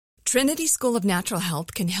Trinity School of Natural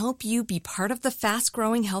Health can help you be part of the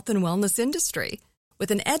fast-growing health and wellness industry.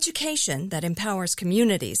 With an education that empowers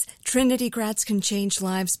communities, Trinity grads can change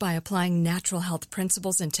lives by applying natural health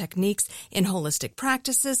principles and techniques in holistic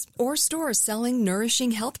practices or stores selling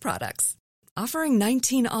nourishing health products. Offering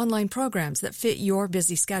 19 online programs that fit your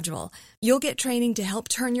busy schedule, you'll get training to help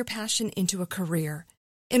turn your passion into a career.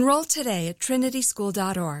 Enroll today at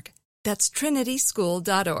trinityschool.org. That's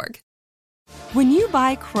trinityschool.org. When you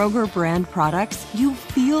buy Kroger brand products, you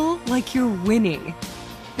feel like you're winning.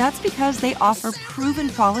 That's because they offer proven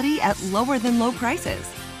quality at lower than low prices.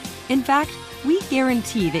 In fact, we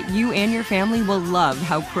guarantee that you and your family will love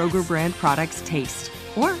how Kroger brand products taste,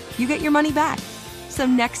 or you get your money back. So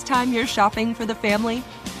next time you're shopping for the family,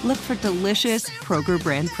 look for delicious Kroger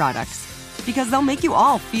brand products, because they'll make you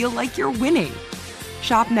all feel like you're winning.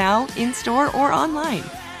 Shop now, in-store, or online.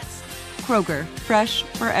 Kroger, fresh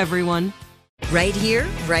for everyone. Right here,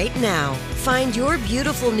 right now. Find your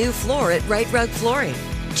beautiful new floor at Right Rug Flooring.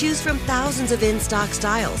 Choose from thousands of in-stock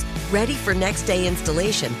styles, ready for next day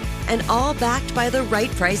installation, and all backed by the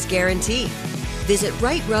right price guarantee. Visit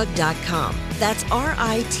rightrug.com. That's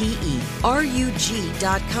RITERUG.com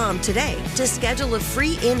today to schedule a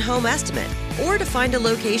free in-home estimate or to find a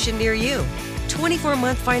location near you.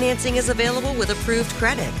 24-month financing is available with approved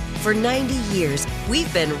credit. For 90 years,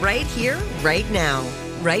 we've been right here, right now.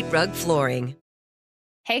 Right Rug Flooring.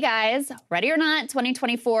 Hey guys, ready or not,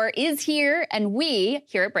 2024 is here, and we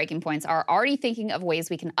here at Breaking Points are already thinking of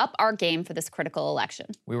ways we can up our game for this critical election.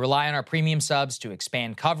 We rely on our premium subs to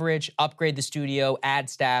expand coverage, upgrade the studio,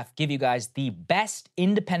 add staff, give you guys the best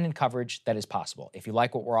independent coverage that is possible. If you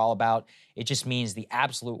like what we're all about, it just means the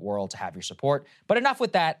absolute world to have your support. But enough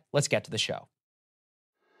with that, let's get to the show.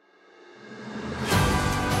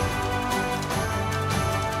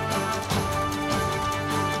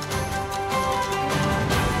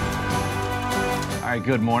 All right,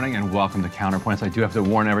 good morning and welcome to Counterpoints. I do have to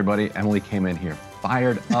warn everybody, Emily came in here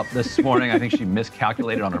fired up this morning. I think she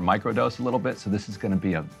miscalculated on her microdose a little bit, so this is going to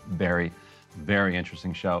be a very, very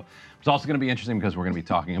interesting show. It's also going to be interesting because we're going to be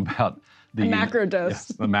talking about the macrodose.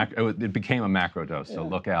 Yes, it became a macrodose, so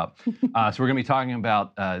look out. So we're going to be talking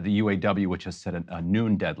about the UAW, which has set a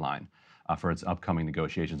noon deadline for its upcoming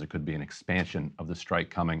negotiations. There could be an expansion of the strike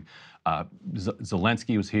coming.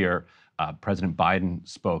 Zelensky was here. President Biden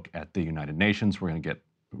spoke at the United Nations. We're going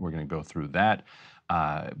to go through that.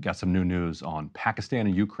 Got some new news on Pakistan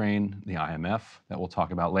and Ukraine, the IMF, that we'll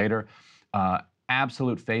talk about later.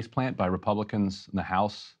 Absolute faceplant by Republicans in the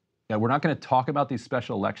House. Yeah, we're not going to talk about these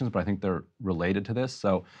special elections, but I think they're related to this.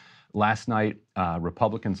 So last night,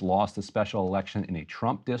 Republicans lost a special election in a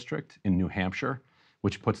Trump district in New Hampshire,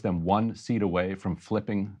 which puts them one seat away from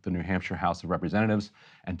flipping the New Hampshire House of Representatives.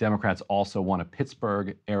 And Democrats also won a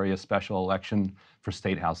Pittsburgh area special election for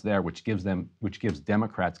State House there, which gives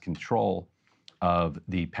Democrats control of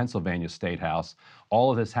the Pennsylvania State House. All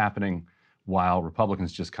of this happening while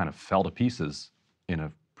Republicans just kind of fell to pieces in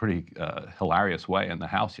a pretty hilarious way in the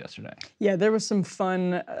House yesterday. Yeah, there was some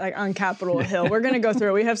fun on Capitol Hill. We're going to go through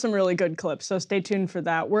it. We have some really good clips, so stay tuned for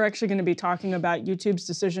that. We're actually going to be talking about YouTube's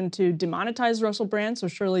decision to demonetize Russell Brand. So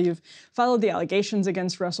surely you've followed the allegations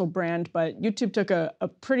against Russell Brand, but YouTube took a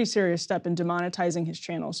pretty serious step in demonetizing his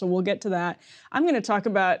channel. So we'll get to that. I'm going to talk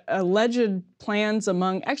about alleged plans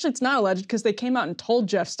actually it's not alleged because they came out and told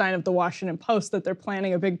Jeff Stein of the Washington Post that they're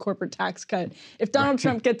planning a big corporate tax cut if Donald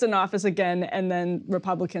Trump gets in office again, and then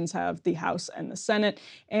Republicans have the House and the Senate.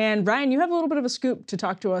 And Ryan, you have a little bit of a scoop to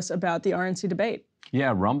talk to us about the RNC debate.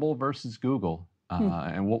 Yeah, Rumble versus Google.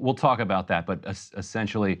 And we'll talk about that. But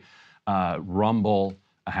essentially, Rumble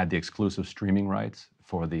had the exclusive streaming rights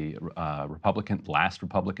for the last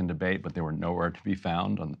Republican debate, but they were nowhere to be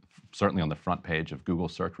found, certainly on the front page of Google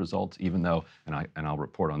search results, even though, and I'll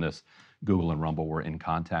report on this, Google and Rumble were in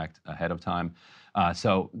contact ahead of time.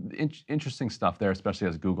 So interesting stuff there, especially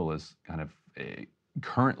as Google is kind of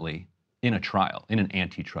currently in a trial, in an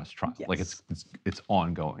antitrust trial. Yes. Like it's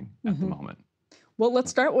ongoing at the moment. Well, let's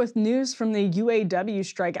start with news from the UAW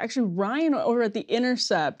strike. Actually, Ryan over at The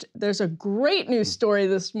Intercept, there's a great news story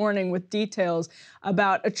this morning with details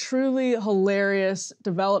about a truly hilarious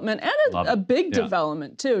development and a big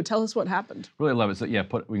development, too. Tell us what happened. Really love it. So,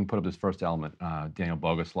 we can put up this first element. Daniel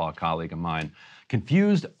Boguslaw, a colleague of mine.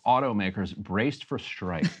 Confused automakers braced for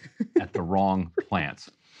strike at the wrong plants.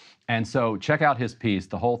 And so check out his piece.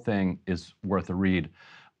 The whole thing is worth a read.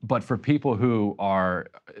 But for people who are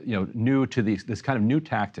new to this kind of new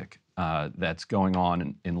tactic that's going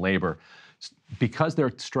on in labor, because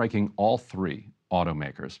they're striking all three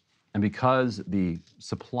automakers, and because the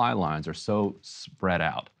supply lines are so spread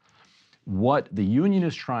out, What the union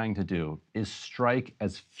is trying to do is strike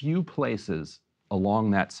as few places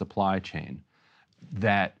along that supply chain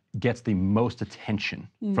that gets the most attention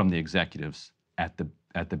from the executives at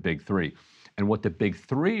the big three. And what the big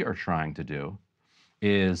three are trying to do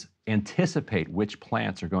is anticipate which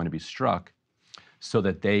plants are going to be struck so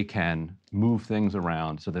that they can move things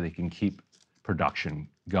around so that they can keep production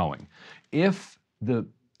going. If the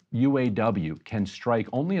UAW can strike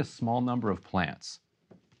only a small number of plants,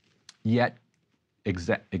 yet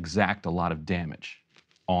exact a lot of damage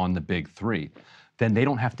on the big three, then they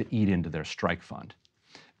don't have to eat into their strike fund.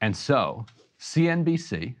 And so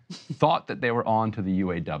CNBC thought that they were on to the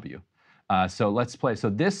UAW. So let's play. So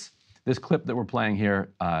this clip that we're playing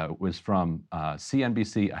here was from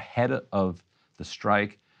CNBC ahead of the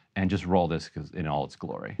strike. And just roll this because in all its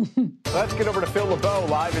glory. Let's get over to Phil LeBeau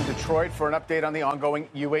live in Detroit for an update on the ongoing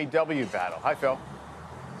UAW battle. Hi, Phil.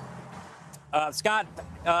 Scott,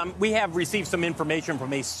 we have received some information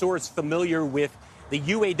from a source familiar with the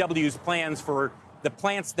UAW's plans for the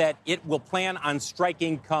plants that it will plan on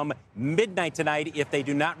striking come midnight tonight if they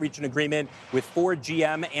do not reach an agreement with Ford,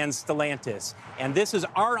 GM, and Stellantis. And this is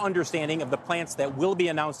our understanding of the plants that will be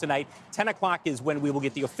announced tonight. 10 o'clock is when we will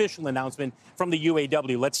get the official announcement from the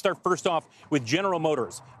UAW. Let's start first off with General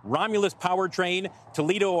Motors, Romulus Powertrain,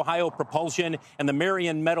 Toledo, Ohio Propulsion, and the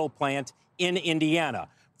Marion Metal Plant in Indiana.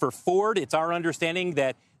 For Ford, it's our understanding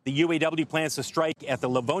that the UAW plans to strike at the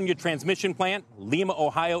Livonia Transmission Plant, Lima,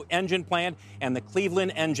 Ohio Engine Plant, and the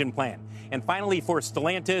Cleveland Engine Plant. And finally, for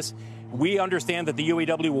Stellantis, we understand that the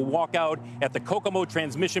UAW will walk out at the Kokomo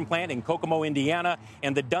Transmission Plant in Kokomo, Indiana,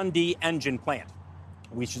 and the Dundee Engine Plant.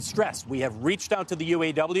 We should stress, we have reached out to the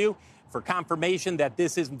UAW for confirmation that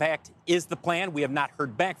this is, in fact, is the plan. We have not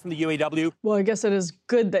heard back from the UAW. Well, I guess it is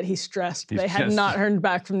good that he stressed they had not heard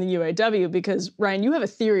back from the UAW because, Ryan, you have a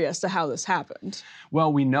theory as to how this happened.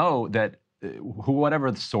 Well, we know that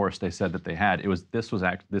whatever the source they said that they had,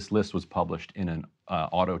 this list was published in an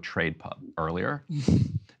auto trade pub earlier.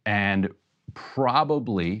 And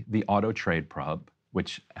probably the auto trade pub,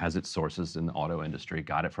 which has its sources in the auto industry,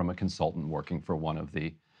 got it from a consultant working for one of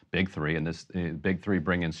the big three, and this big three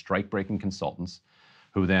bring in strike-breaking consultants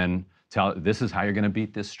who then tell, this is how you're going to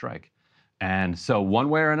beat this strike. And so one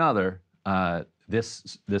way or another,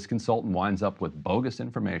 this consultant winds up with bogus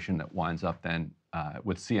information that winds up then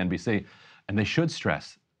with CNBC. And they should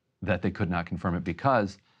stress that they could not confirm it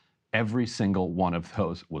because every single one of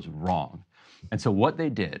those was wrong. And so what they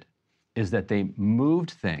did is that they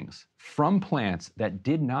moved things from plants that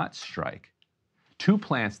did not strike to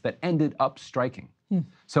plants that ended up striking.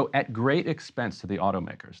 So at great expense to the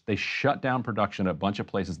automakers, they shut down production at a bunch of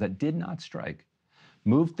places that did not strike,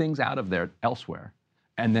 moved things out of there elsewhere,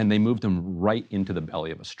 and then they moved them right into the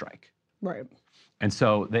belly of a strike. Right. And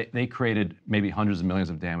so they created maybe hundreds of millions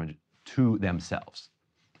of damage to themselves.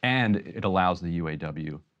 And it allows the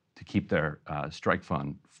UAW to keep their strike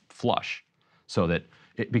fund flush so that,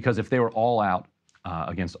 because if they were all out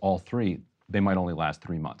against all three, they might only last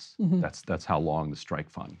 3 months. That's how long the strike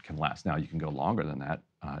fund can last. Now you can go longer than that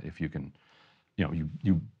if you can,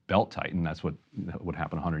 you belt tighten. That's what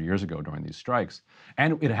happened 100 years ago during these strikes.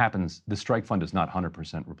 And it happens. The strike fund does not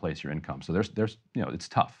 100% replace your income. So there's it's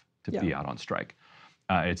tough to be out on strike.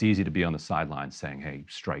 It's easy to be on the sidelines saying, "Hey,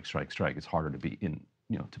 strike, strike, strike." It's harder to be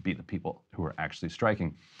to be the people who are actually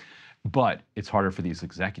striking. But it's harder for these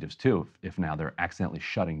executives too if now they're accidentally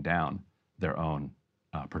shutting down their own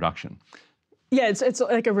production. Yeah, it's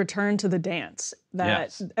like a return to the dance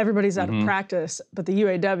that everybody's out of practice, but the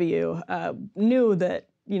UAW knew that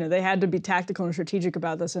they had to be tactical and strategic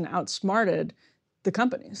about this and outsmarted the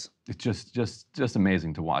companies. It's just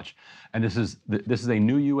amazing to watch, and this is a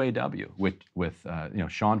new UAW with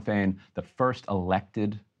Shawn Fain, the first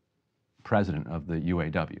elected president of the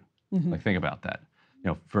UAW. Like think about that.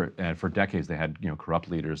 For decades they had corrupt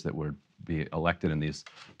leaders that would be elected in these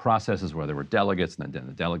processes where there were delegates, and then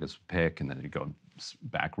the delegates would pick, and then they'd go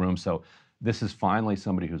back room. So this is finally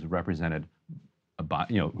somebody who's represented,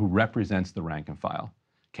 who represents the rank and file.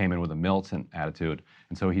 Came in with a militant attitude,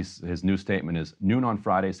 and so his new statement is: noon on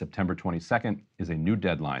Friday, September 22nd, is a new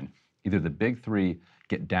deadline. Either the big three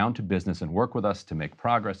get down to business and work with us to make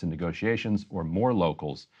progress in negotiations, or more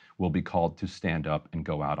locals will be called to stand up and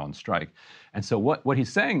go out on strike. And so what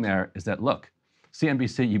he's saying there is that, look,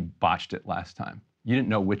 CNBC, you botched it last time. You didn't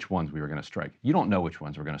know which ones we were going to strike. You don't know which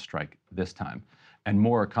ones we're going to strike this time. And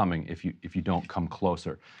more are coming if you don't come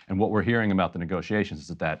closer. And what we're hearing about the negotiations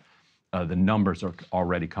is that the numbers are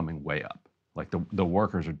already coming way up. Like the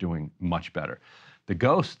workers are doing much better. The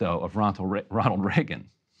ghost, though, of Ronald Reagan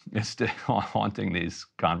is still haunting these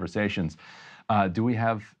conversations.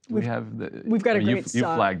 We've got a great You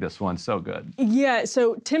flagged this one, so good. Yeah,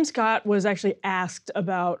 so Tim Scott was actually asked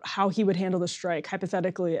about how he would handle the strike,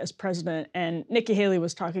 hypothetically, as president, and Nikki Haley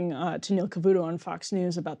was talking to Neil Cavuto on Fox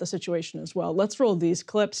News about the situation as well. Let's roll these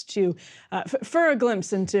clips for a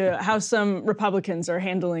glimpse into how some Republicans are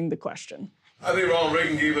handling the question. I think Ronald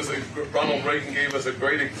Reagan gave us a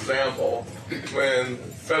great example when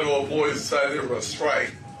federal employees decided they were going to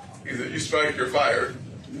strike. He said, you strike, you're fired.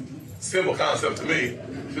 Simple concept to me.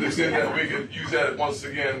 To the extent that we could use that once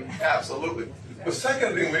again, absolutely. The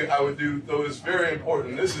second thing I would do, though, is very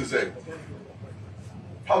important. This is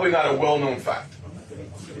probably not a well-known fact.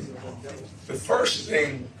 The first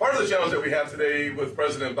thing, part of the challenge that we have today with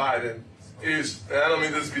President Biden is, and I don't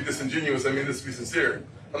mean this to be disingenuous, I mean this to be sincere.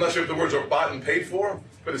 I'm not sure if the words are bought and paid for,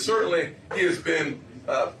 but certainly he has been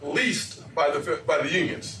leased by the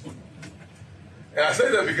unions. And I say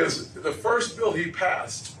that because the first bill he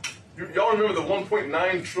passed, y'all remember the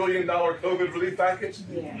 $1.9 trillion COVID relief package?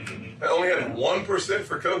 Yeah. That only had 1%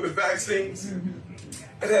 for COVID vaccines?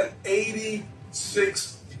 Mm-hmm. It had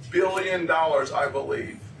 $86 billion, I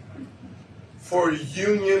believe, for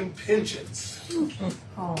union pensions.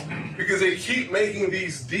 Oh. Because they keep making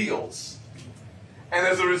these deals. And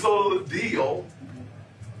as a result of the deal,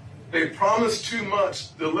 they promise too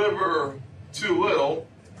much, deliver too little,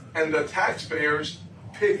 and the taxpayers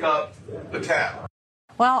pick up the tab.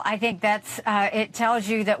 Well, I think it tells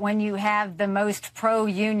you that when you have the most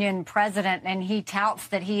pro-union president and he touts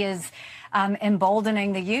that he is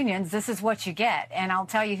emboldening the unions, this is what you get. And I'll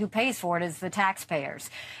tell you who pays for it is the taxpayers.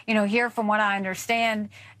 You know, here, from what I understand,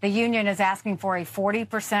 the union is asking for a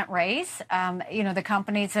 40% raise. The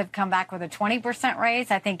companies have come back with a 20% raise.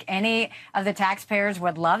 I think any of the taxpayers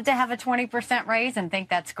would love to have a 20% raise and think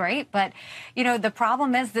that's great. But, the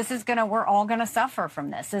problem is we're all going to suffer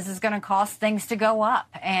from this. This is going to cause things to go up.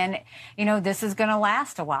 And, this is going to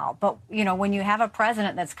last a while. But, when you have a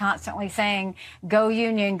president that's constantly saying, go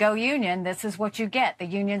union, this is what you get. The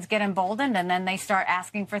unions get emboldened, and then they start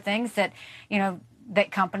asking for things that,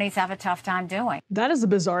 that companies have a tough time doing. That is a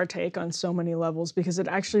bizarre take on so many levels because it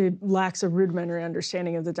actually lacks a rudimentary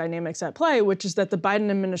understanding of the dynamics at play, which is that the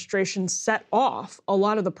Biden administration set off a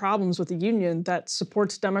lot of the problems with the union that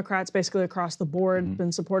supports Democrats basically across the board,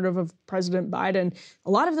 been supportive of President Biden.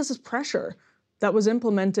 A lot of this is pressure that was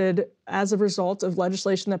implemented as a result of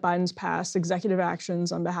legislation that Biden's passed, executive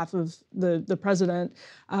actions on behalf of the president.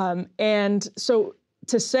 And so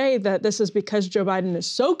to say that this is because Joe Biden is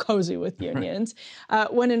so cozy with unions,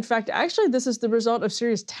 when in fact, actually, this is the result of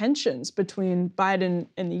serious tensions between Biden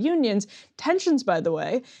and the unions. Tensions, by the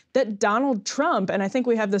way, that Donald Trump, and I think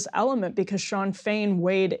we have this element because Sean Fain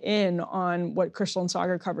weighed in on what Crystal and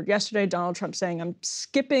Sagar covered yesterday, Donald Trump saying, I'm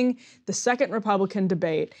skipping the second Republican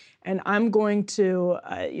debate and I'm going to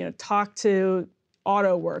talk to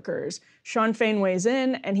auto workers. Sean Fain weighs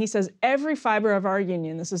in and he says every fiber of our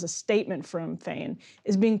union, this is a statement from Fain,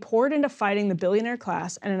 is being poured into fighting the billionaire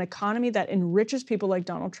class and an economy that enriches people like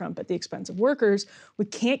Donald Trump at the expense of workers. We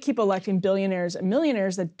can't keep electing billionaires and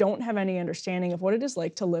millionaires that don't have any understanding of what it is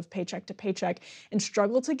like to live paycheck to paycheck and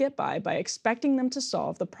struggle to get by expecting them to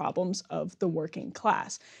solve the problems of the working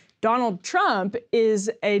class. Donald Trump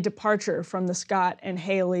is a departure from the Scott and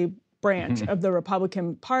Haley branch of the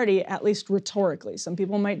Republican Party, at least rhetorically. Some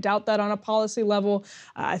people might doubt that on a policy level.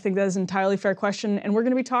 I think that is an entirely fair question, and we're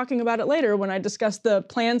going to be talking about it later when I discuss the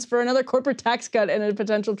plans for another corporate tax cut in a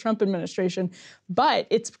potential Trump administration. But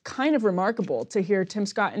it's kind of remarkable to hear Tim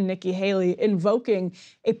Scott and Nikki Haley invoking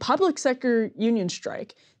a public sector union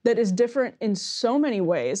strike that is different in so many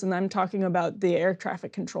ways, and I'm talking about the air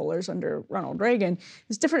traffic controllers under Ronald Reagan,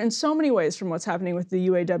 is different in so many ways from what's happening with the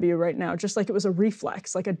UAW right now, just like it was a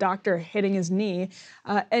reflex, like a doctor hitting his knee,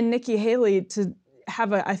 and Nikki Haley to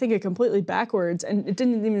have, I think, a completely backwards, and it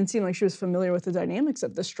didn't even seem like she was familiar with the dynamics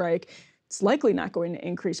of the strike. It's likely not going to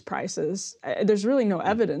increase prices. There's really no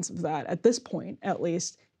evidence of that at this point, at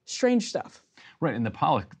least. Strange stuff. Right, and the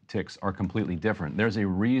politics are completely different. There's a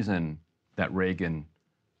reason that Reagan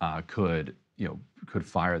could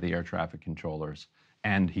fire the air traffic controllers,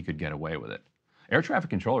 and he could get away with it. Air traffic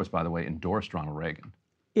controllers, by the way, endorsed Ronald Reagan.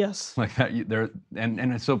 Yes. Like that,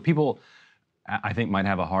 and so people, I think, might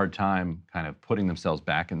have a hard time kind of putting themselves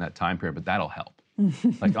back in that time period, but that'll help.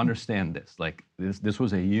 Like, understand this. Like, this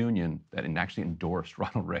was a union that actually endorsed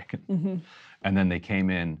Ronald Reagan, and then they came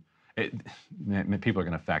in. People are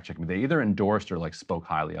going to fact check me. They either endorsed or spoke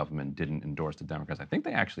highly of him and didn't endorse the Democrats. I think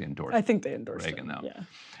they actually endorsed. I think they endorsed Reagan, him, though. Yeah.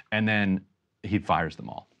 And then he fires them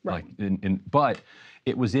all. Right. But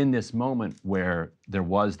it was in this moment where there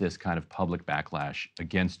was this kind of public backlash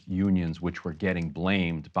against unions, which were getting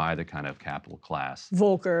blamed by the kind of capital class,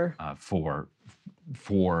 Volcker,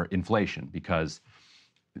 for inflation, because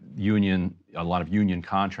a lot of union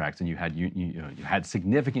contracts, and you had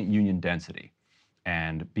significant union density.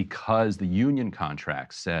 And because the union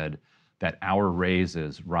contracts said that our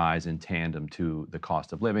raises rise in tandem to the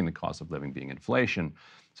cost of living being inflation,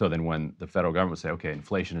 so then when the federal government would say, okay,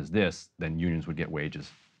 inflation is this, then unions would get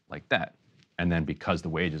wages like that. And then because the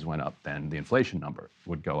wages went up, then the inflation number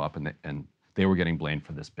would go up, and they were getting blamed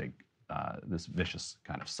for this big, this vicious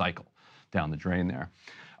kind of cycle down the drain there.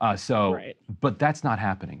 Right. But that's not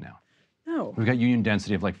happening now. No. We've got union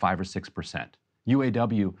density of like 5 or 6%.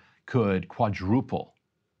 UAW could quadruple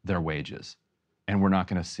their wages, and we're not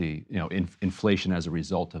going to see, inflation as a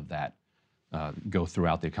result of that go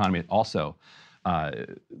throughout the economy. Also,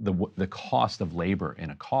 the cost of labor in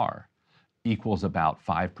a car equals about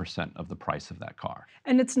 5% of the price of that car.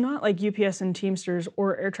 And it's not like UPS and Teamsters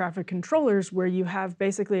or air traffic controllers, where you have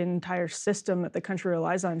basically an entire system that the country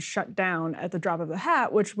relies on shut down at the drop of a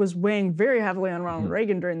hat, which was weighing very heavily on Ronald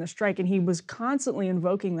Reagan during the strike, and he was constantly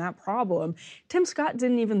invoking that problem. Tim Scott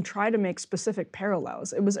didn't even try to make specific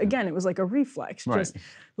parallels. It was, again, it was like a reflex. Right. Just,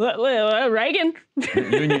 Reagan.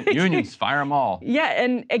 Unions, fire them all. Yeah,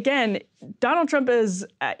 and again, Donald Trump is,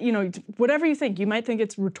 whatever you think. You might think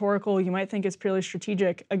it's rhetorical. You might think it's purely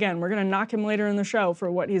strategic. Again, we're going to knock him later in the show for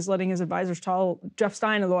what he's letting his advisors tell Jeff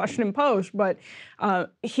Stein of the Washington Post, but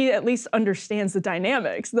he at least understands the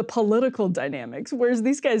dynamics, the political dynamics, whereas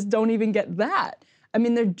these guys don't even get that. I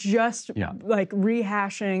mean, they're just like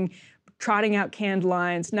rehashing, trotting out canned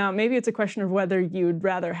lines. Now, maybe it's a question of whether you'd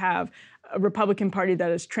rather have a Republican Party that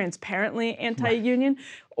is transparently anti-union,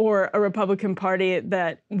 or a Republican Party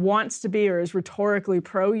that wants to be or is rhetorically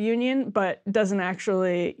pro-union but doesn't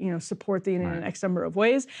actually, support the union in X number of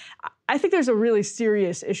ways. I think there's a really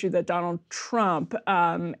serious issue that Donald Trump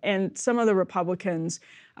and some of the Republicans,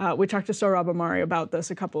 we talked to Sohrab Ahmari about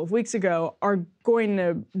this a couple of weeks ago, are going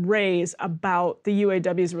to raise about the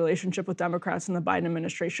UAW's relationship with Democrats and the Biden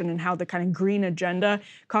administration, and how the kind of green agenda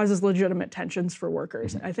causes legitimate tensions for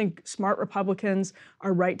workers. I think smart Republicans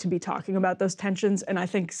are right to be talking about those tensions, and I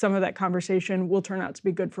think some of that conversation will turn out to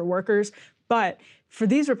be good for workers. But for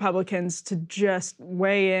these Republicans to just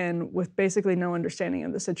weigh in with basically no understanding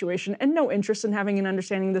of the situation and no interest in having an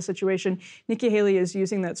understanding of the situation, Nikki Haley is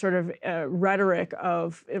using that sort of rhetoric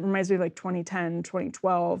of, it reminds me of like 2010,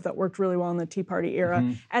 2012, that worked really well in the Tea Party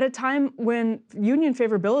era, at a time when union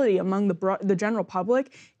favorability among the general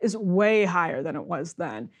public is way higher than it was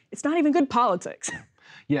then. It's not even good politics.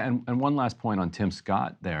 Yeah, and one last point on Tim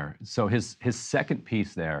Scott there. So his second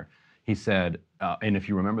piece there, he said, and if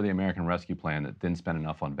you remember the American Rescue Plan that didn't spend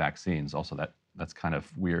enough on vaccines, also that's kind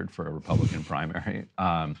of weird for a Republican primary.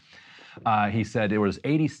 He said there was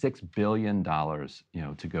 $86 billion,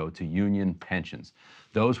 to go to union pensions.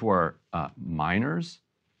 Those were miners,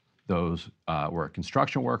 those were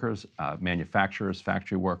construction workers, manufacturers,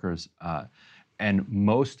 factory workers, and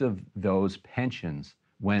most of those pensions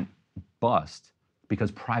went bust because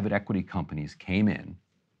private equity companies came in,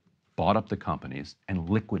 bought up the companies, and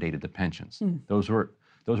liquidated the pensions. Those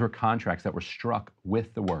were contracts that were struck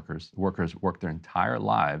with the workers. The workers worked their entire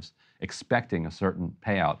lives expecting a certain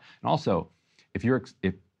payout. And also, if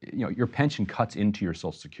your pension cuts into your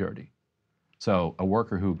Social Security. So a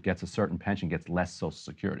worker who gets a certain pension gets less Social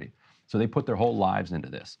Security. So they put their whole lives into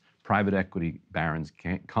this. Private equity barons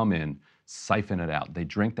can't come in, siphon it out. They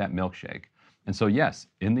drink that milkshake. And so yes,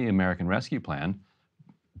 in the American Rescue Plan,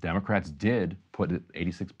 Democrats did put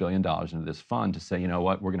 $86 billion into this fund to say, you know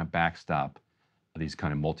what, we're going to backstop these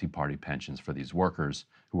kind of multi-party pensions for these workers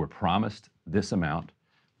who were promised this amount,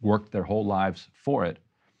 worked their whole lives for it.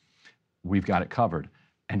 We've got it covered.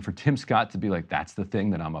 And for Tim Scott to be like, that's the thing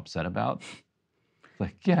that I'm upset about,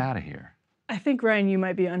 like, get out of here. I think, Ryan, you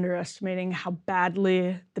might be underestimating how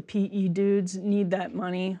badly the PE dudes need that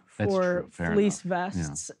money for fleece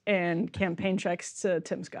vests and campaign checks to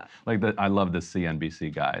Tim Scott. I love this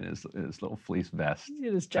CNBC guy in his little fleece vest.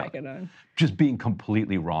 His jacket on. Just being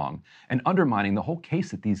completely wrong and undermining the whole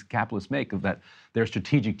case that these capitalists make of that their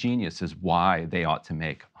strategic genius is why they ought to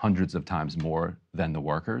make hundreds of times more than the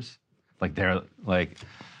workers.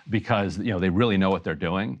 Because they really know what they're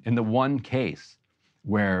doing. In the one case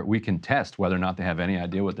where we can test whether or not they have any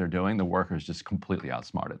idea what they're doing, the workers just completely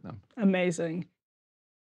outsmarted them. Amazing.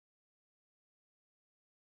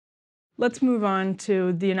 Let's move on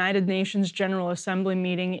to the United Nations General Assembly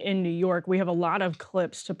meeting in New York. We have a lot of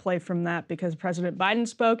clips to play from that because President Biden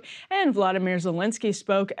spoke and Vladimir Zelensky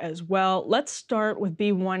spoke as well. Let's start with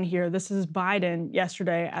B1 here. This is Biden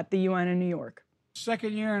yesterday at the UN in New York.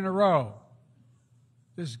 Second year in a row,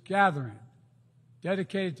 this gathering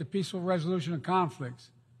dedicated to peaceful resolution of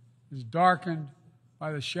conflicts is darkened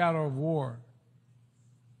by the shadow of war.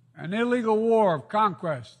 An illegal war of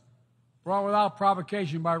conquest brought without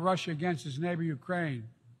provocation by Russia against its neighbor Ukraine.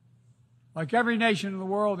 Like every nation in the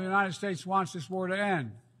world, the United States wants this war to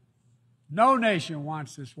end. No nation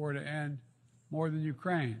wants this war to end more than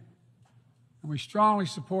Ukraine. And we strongly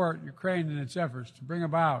support Ukraine in its efforts to bring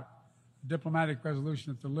about a diplomatic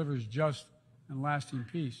resolution that delivers just and lasting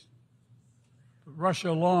peace. But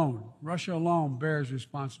Russia alone bears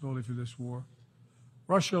responsibility for this war.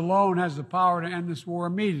 Russia alone has the power to end this war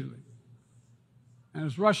immediately. And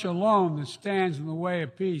it's Russia alone that stands in the way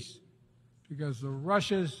of peace, because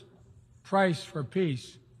Russia's price for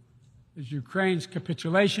peace is Ukraine's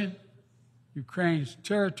capitulation, Ukraine's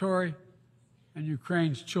territory, and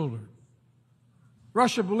Ukraine's children.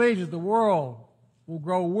 Russia believes that the world will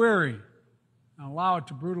grow weary and allow it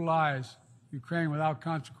to brutalize Ukraine without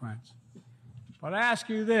consequence. But I ask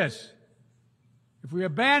you this: if we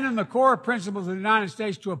abandon the core principles of the United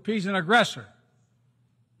States to appease an aggressor,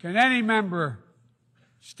 can any member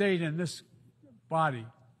state in this body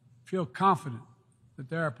feel confident that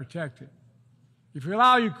they are protected? If you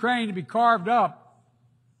allow Ukraine to be carved up,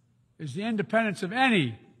 is the independence of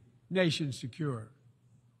any nation secure?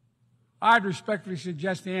 I'd respectfully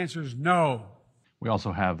suggest the answer is no. We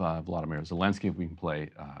also have Vladimir Zelensky. If we can play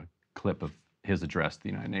a clip of his address to the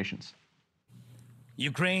United Nations.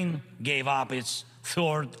 Ukraine gave up its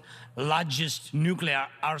third largest nuclear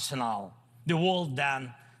arsenal. The world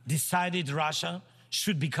then decided Russia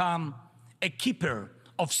should become a keeper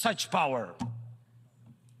of such power.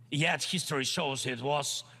 Yet history shows it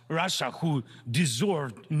was Russia who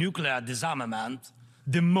deserved nuclear disarmament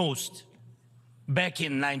the most back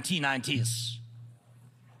in 1990s.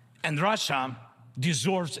 And Russia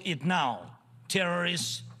deserves it now.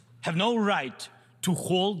 Terrorists have no right to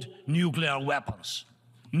hold nuclear weapons.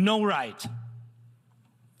 No right.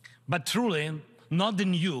 But truly, not the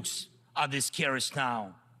nukes are the scariest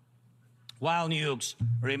now. While nukes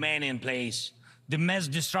remain in place, the mass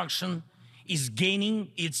destruction is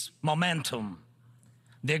gaining its momentum.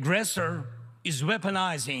 The aggressor is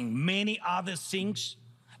weaponizing many other things,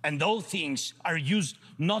 and those things are used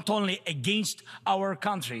not only against our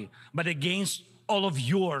country, but against all of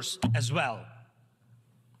yours as well.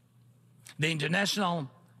 The International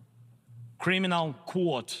Criminal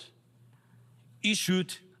Court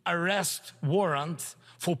issued arrest warrant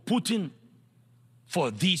for Putin for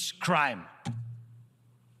this crime.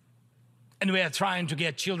 And we are trying to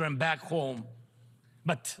get children back home.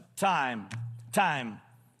 But time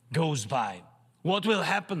goes by. What will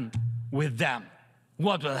happen with them?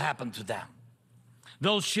 What will happen to them?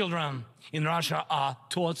 Those children in Russia are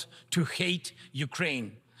taught to hate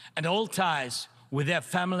Ukraine, and all ties with their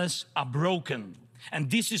families are broken. And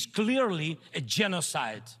this is clearly a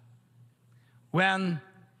genocide. When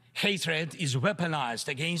hatred is weaponized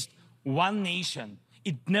against one nation,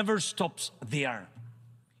 it never stops there.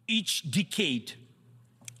 Each decade,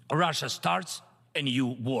 Russia starts a new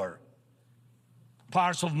war.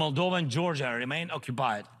 Parts of Moldova and Georgia remain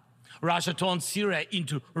occupied. Russia turned Syria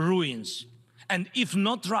into ruins. And if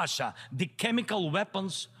not Russia, the chemical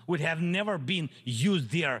weapons would have never been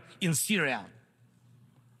used there in Syria.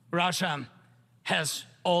 Russia has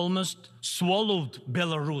almost swallowed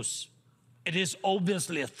Belarus. It is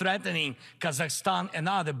obviously threatening Kazakhstan and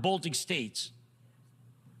other Baltic states.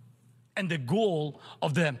 And the goal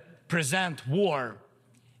of the present war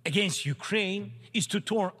against Ukraine is to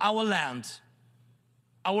turn our land,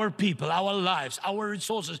 our people, our lives, our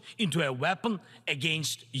resources into a weapon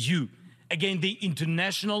against you, against the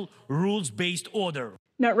international rules-based order.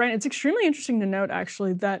 Now, Ryan, it's extremely interesting to note,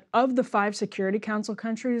 actually, that of the 5 Security Council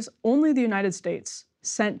countries, only the United States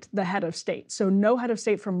sent the head of state. So no head of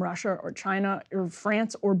state from Russia or China or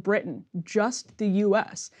France or Britain, just the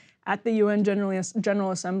U.S. At the UN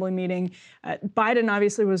General Assembly meeting, Biden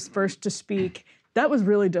obviously was first to speak. That was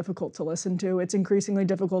really difficult to listen to. It's increasingly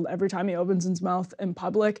difficult every time he opens his mouth in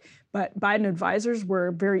public. But Biden advisors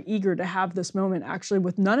were very eager to have this moment, actually,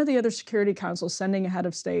 with none of the other Security Council sending a head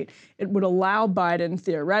of state. It would allow Biden,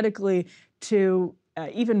 theoretically, to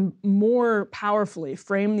even more powerfully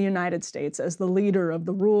frame the United States as the leader of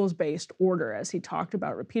the rules-based order, as he talked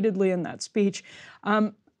about repeatedly in that speech.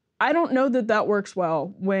 I don't know that that works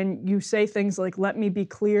well when you say things like, let me be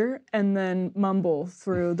clear, and then mumble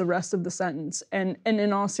through the rest of the sentence. And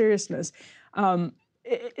in all seriousness,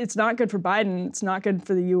 it's not good for Biden, it's not good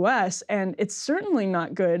for the U.S., and it's certainly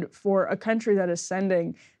not good for a country that is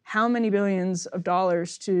sending how many billions of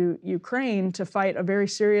dollars to Ukraine to fight a very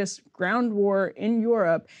serious ground war in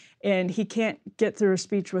Europe, and he can't get through a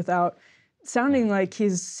speech without sounding like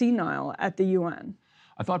he's senile at the UN.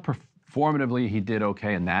 I thought Formatively, he did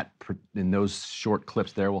okay, and in those short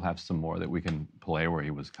clips there, we'll have some more that we can play where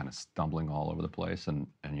he was kind of stumbling all over the place, and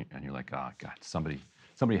you're like, oh God, somebody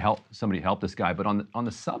help this guy. But on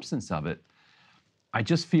the substance of it, I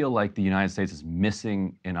just feel like the United States is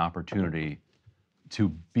missing an opportunity to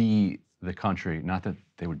be the country, not that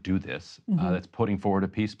they would do this, that's putting forward a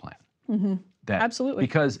peace plan. Absolutely.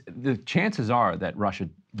 Because the chances are that Russia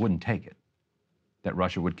wouldn't take it, that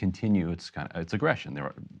Russia would continue its aggression.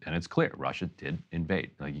 And it's clear, Russia did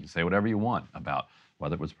invade. Like, you can say whatever you want about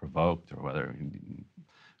whether it was provoked or whether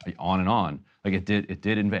on and on. Like, it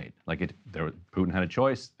did invade. Like, Putin had a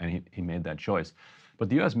choice, and he made that choice. But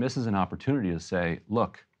the U.S. misses an opportunity to say,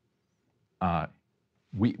 look,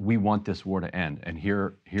 we want this war to end, and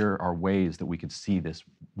here are ways that we could see this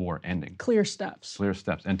war ending. Clear steps. Clear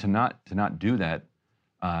steps. And to not do that,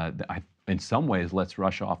 in some ways, lets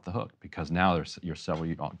Russia off the hook, because now you're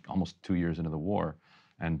almost 2 years into the war,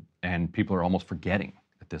 and people are almost forgetting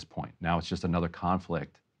at this point. Now it's just another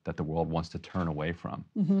conflict that the world wants to turn away from.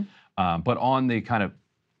 But on the kind of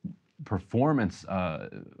performance of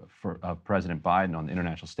President Biden on the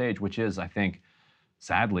international stage, which is, I think,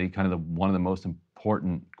 sadly, kind of one of the most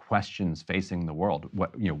important questions facing the world,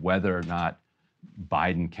 whether or not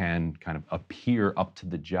Biden can kind of appear up to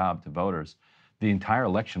the job to voters. The entire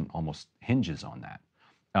election almost hinges on that.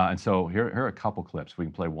 And so here are a couple clips. We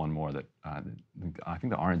can play one more that I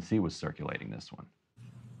think the RNC was circulating this one.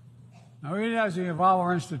 Now, even as we evolve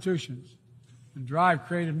our institutions and drive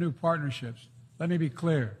creative new partnerships, let me be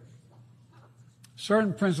clear.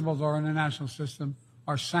 Certain principles of our international system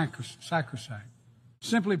are sacrosanct.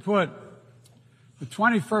 Simply put, the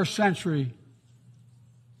 21st century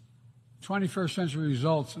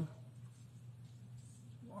results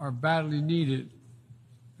are badly needed.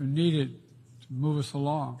 They're needed to move us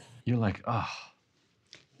along. You're like,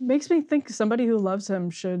 Makes me think somebody who loves him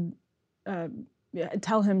should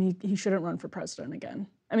tell him he shouldn't run for president again.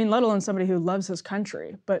 I mean, let alone somebody who loves his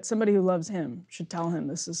country, but somebody who loves him should tell him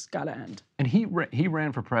this has got to end. And he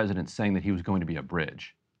ran for president saying that he was going to be a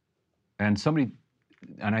bridge. And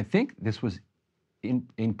I think this was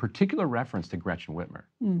in particular reference to Gretchen Whitmer.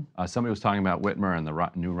 Somebody was talking about Whitmer and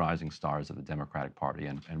the new rising stars of the Democratic Party,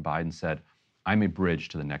 and Biden said, I'm a bridge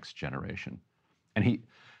to the next generation.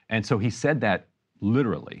 And so he said that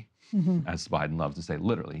literally, as Biden loves to say,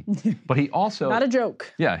 literally. But he also... Not a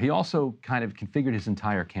joke. Yeah, he also kind of configured his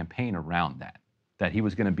entire campaign around that he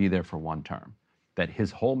was going to be there for one term, that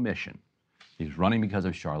his whole mission, he's running because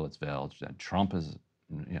of Charlottesville, that Trump is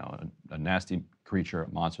a nasty creature, a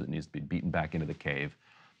monster that needs to be beaten back into the cave.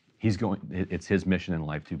 It's his mission in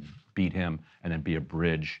life to beat him and then be a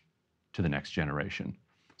bridge to the next generation.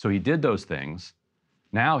 So he did those things.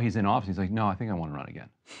 Now he's in office. He's like, no, I think I want to run again.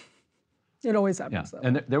 It always happens, though.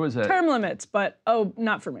 And there was a... Term limits, but,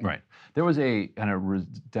 not for me. Right. There was a kind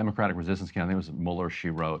of Democratic resistance campaign. I think it was Mueller, she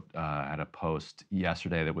wrote, had a post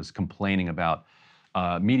yesterday that was complaining about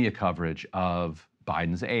media coverage of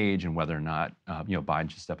Biden's age and whether or not, Biden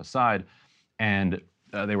should step aside. And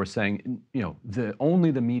they were saying, only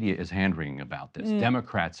the media is hand-wringing about this.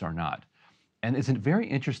 Democrats are not. And it's a very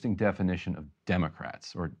interesting definition of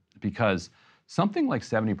Democrats, because something like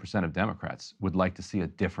 70% of Democrats would like to see a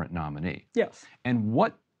different nominee. Yes. And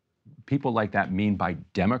what people like that mean by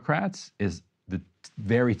Democrats is the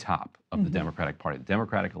very top of the Democratic Party. The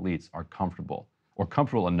Democratic elites are comfortable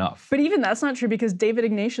enough. But even that's not true, because David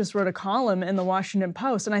Ignatius wrote a column in the Washington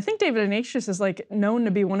Post, and I think David Ignatius is known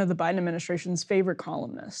to be one of the Biden administration's favorite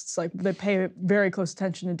columnists. Like, they pay very close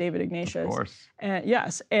attention to David Ignatius. Of course. And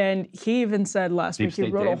yes, and he even said last week he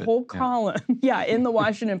wrote a whole column, in the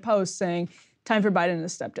Washington Post saying, time for Biden to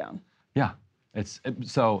step down. Yeah,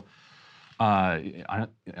 so I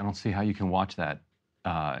don't see how you can watch that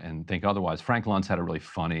and think otherwise. Frank Luntz had a really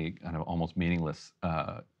funny, kind of almost meaningless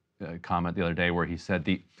comment the other day where he said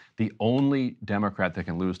the only Democrat that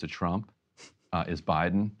can lose to Trump is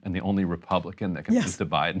Biden, and the only Republican that can lose to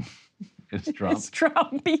Biden is Trump. It's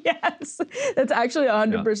Trump, yes. That's actually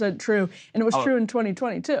 100% true, and it was true in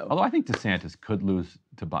 2020 too. Although I think DeSantis could lose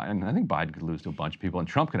to Biden. I think Biden could lose to a bunch of people, and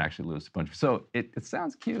Trump could actually lose to a bunch of people. So it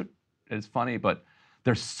sounds cute, it's funny, but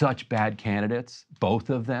they're such bad candidates, both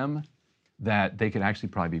of them, that they could actually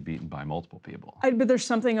probably be beaten by multiple people. But there's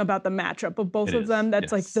something about the matchup of both of them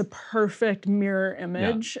that's like the perfect mirror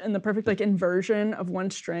image and the perfect inversion of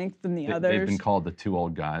one's strength and the others. They've been called the two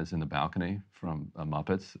old guys in the balcony from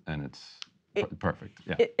Muppets, and perfect.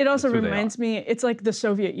 Yeah. It also reminds me, it's like the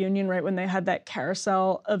Soviet Union, right? When they had that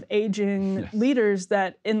carousel of aging leaders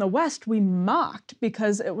that in the West we mocked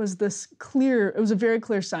because it was it was a very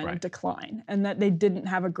clear sign of decline, and that they didn't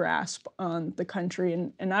have a grasp on the country.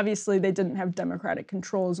 And obviously they didn't have democratic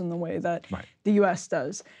controls in the way that the US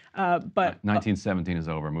does. But 1917 is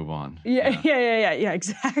over, move on. Yeah,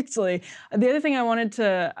 exactly. The other thing I wanted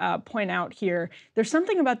to point out here, there's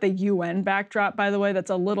something about the UN backdrop, by the way, that's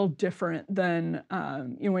a little different than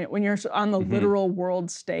when you're on the literal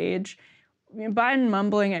world stage. Biden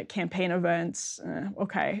mumbling at campaign events,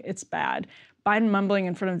 okay, it's bad. Biden mumbling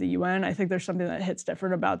in front of the UN, I think there's something that hits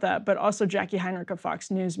different about that. But also Jackie Heinrich of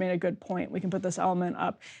Fox News made a good point. We can put this element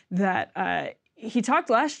up that he talked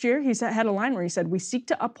last year, had a line where he said, "We seek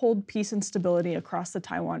to uphold peace and stability across the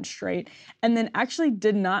Taiwan Strait," and then actually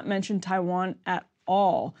did not mention Taiwan at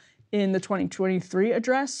all in the 2023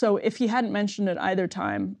 address. So if he hadn't mentioned it either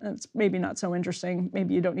time, it's maybe not so interesting.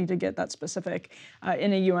 Maybe you don't need to get that specific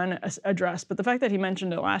in a UN address. But the fact that he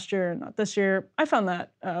mentioned it last year and not this year, I found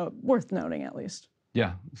that worth noting at least.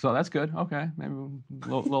 Yeah, so that's good. Okay, maybe a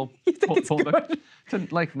little pull back to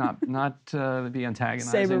like not be antagonizing.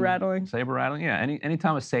 Saber rattling. Saber rattling. Yeah.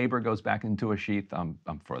 Anytime a saber goes back into a sheath, I'm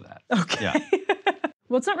for that. Okay. Yeah.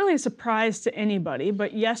 Well, it's not really a surprise to anybody,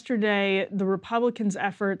 but yesterday the Republicans'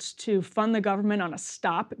 efforts to fund the government on a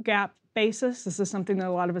stopgap basis. This is something that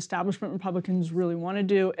a lot of establishment Republicans really want to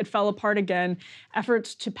do. It fell apart again.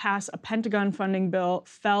 Efforts to pass a Pentagon funding bill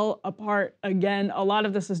fell apart again. A lot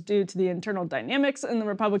of this is due to the internal dynamics in the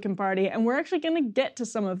Republican Party, and we're actually going to get to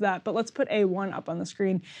some of that, but let's put A1 up on the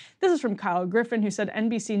screen. This is from Kyle Griffin, who said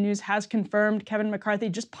NBC News has confirmed Kevin McCarthy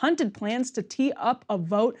just punted plans to tee up a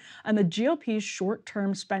vote on the GOP's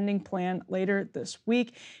short-term spending plan later this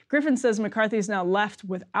week. Griffin says McCarthy is now left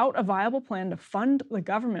without a viable plan to fund the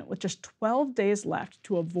government with just 12 days left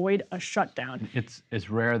to avoid a shutdown. It's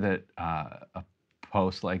rare that a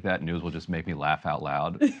post like that, news will just make me laugh out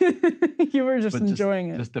loud. You were just enjoying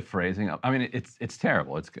it. Just the phrasing. I mean, it's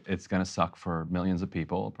terrible. It's going to suck for millions of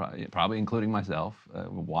people, probably including myself.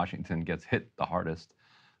 Washington gets hit the hardest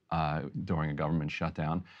during a government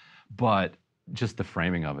shutdown. But just the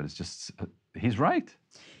framing of it is just, he's right.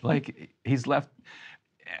 Like, he's left.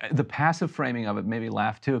 The passive framing of it made me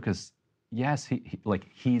laugh too, because yes,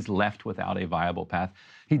 he's left without a viable path.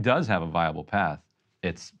 He does have a viable path.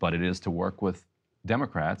 But it is to work with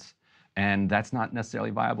Democrats, and that's not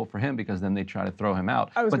necessarily viable for him because then they try to throw him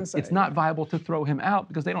out. But it's not viable to throw him out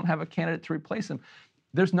because they don't have a candidate to replace him.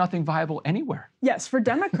 There's nothing viable anywhere. Yes, for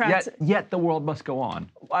Democrats. Yet the world must go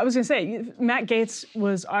on. I was going to say, Matt Gaetz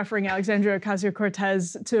was offering Alexandria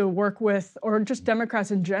Ocasio-Cortez to work with, or just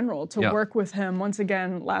Democrats in general, to work with him once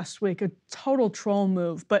again last week. A total troll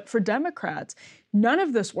move. But for Democrats, none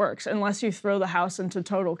of this works unless you throw the House into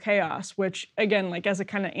total chaos, which, again, like as a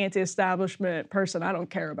kind of anti-establishment person, I don't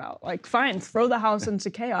care about. Like, fine, throw the House into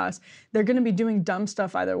chaos. They're going to be doing dumb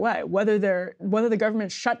stuff either way. Whether the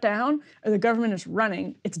government's shut down or the government is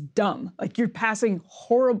running, it's dumb. Like, you're passing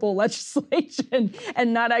horrible legislation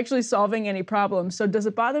and not actually solving any problems. So does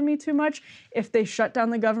it bother me too much if they shut down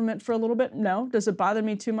the government for a little bit? No. Does it bother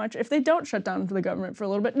me too much if they don't shut down the government for a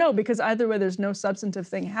little bit? No, because either way, there's no substantive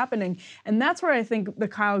thing happening. And that's where I think the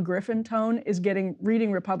Kyle Griffin tone is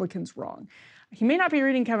reading Republicans wrong. He may not be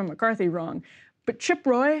reading Kevin McCarthy wrong, but Chip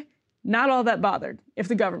Roy, not all that bothered if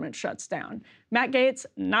the government shuts down. Matt Gaetz,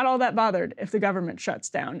 not all that bothered if the government shuts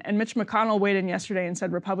down. And Mitch McConnell weighed in yesterday and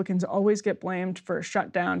said Republicans always get blamed for a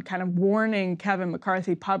shutdown, kind of warning Kevin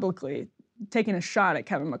McCarthy publicly, taking a shot at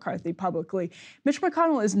Kevin McCarthy publicly. Mitch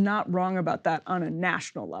McConnell is not wrong about that on a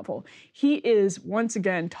national level. He is, once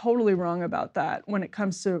again, totally wrong about that when it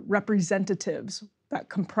comes to representatives that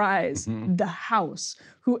comprise the House,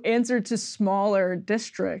 who answer to smaller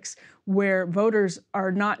districts where voters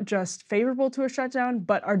are not just favorable to a shutdown,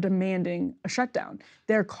 but are demanding a shutdown.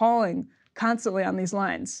 They're calling constantly on these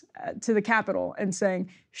lines to the Capitol and saying,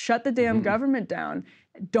 shut the damn government down.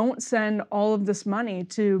 Don't send all of this money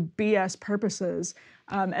to BS purposes.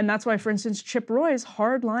 And that's why, for instance, Chip Roy's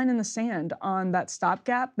hard line in the sand on that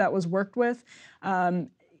stopgap that was worked with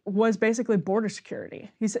was basically border security.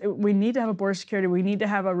 He said, we need to have a border security. We need to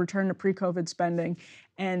have a return to pre-COVID spending.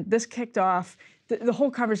 And this kicked off, the whole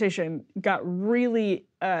conversation got really,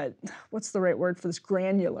 what's the right word for this,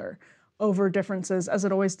 granular over differences, as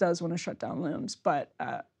it always does when a shutdown looms. But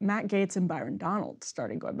Matt Gaetz and Byron Donald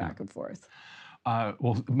started going back and forth.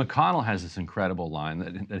 Well, McConnell has this incredible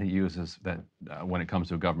line that he uses when it comes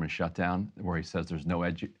to a government shutdown, where he says there's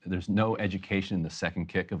no education in the second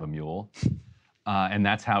kick of a mule. And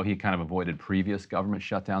that's how he kind of avoided previous government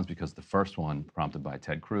shutdowns, because the first one, prompted by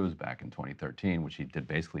Ted Cruz back in 2013, which he did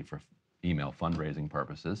basically for email fundraising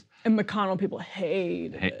purposes. And McConnell people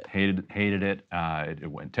hated it. Hated it.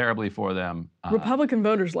 It went terribly for them. Republican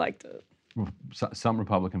voters liked it. Some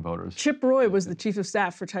Republican voters. Chip Roy was the chief of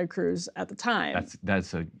staff for Ted Cruz at the time.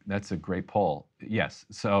 That's a great poll. Yes.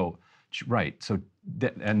 So right. So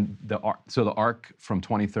the arc from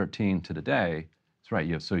 2013 to today. That's right.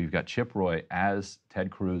 You've got Chip Roy as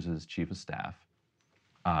Ted Cruz's chief of staff.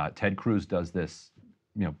 Ted Cruz does this,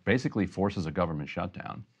 basically forces a government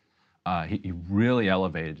shutdown. He really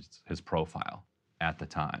elevated his profile at the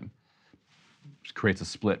time. Creates a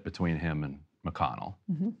split between him and McConnell.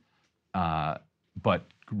 But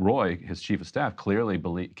Roy, his chief of staff,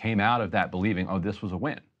 clearly came out of that believing, oh, this was a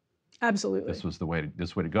win. Absolutely. This was the way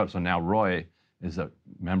to go. So now Roy is a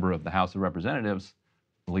member of the House of Representatives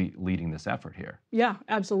leading this effort here. Yeah,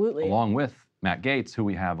 absolutely. Along with Matt Gaetz, who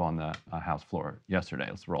we have on the House floor yesterday.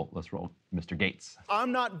 Let's roll Mr. Gaetz.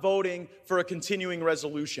 I'm not voting for a continuing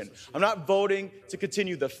resolution. I'm not voting to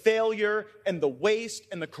continue the failure and the waste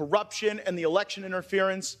and the corruption and the election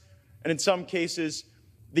interference, and in some cases,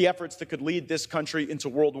 the efforts that could lead this country into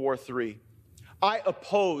World War III. I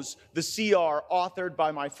oppose the CR authored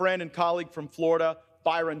by my friend and colleague from Florida,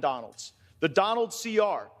 Byron Donalds. The Donald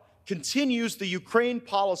CR continues the Ukraine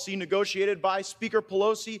policy negotiated by Speaker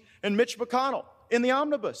Pelosi and Mitch McConnell in the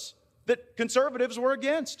omnibus that conservatives were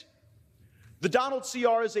against. The Donald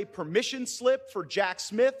CR is a permission slip for Jack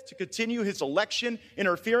Smith to continue his election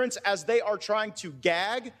interference as they are trying to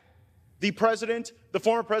gag the president, the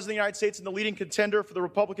former president of the United States and the leading contender for the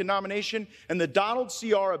Republican nomination. And the Donald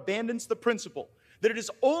CR abandons the principle that it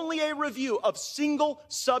is only a review of single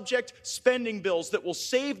subject spending bills that will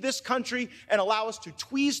save this country and allow us to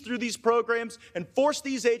tweeze through these programs and force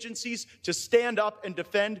these agencies to stand up and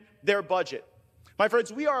defend their budget. My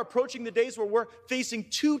friends, we are approaching the days where we're facing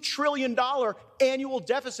 $2 trillion annual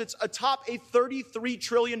deficits atop a $33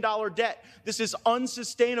 trillion debt. This is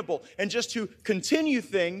unsustainable. And just to continue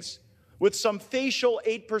things with some facial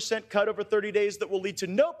 8% cut over 30 days that will lead to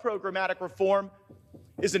no programmatic reform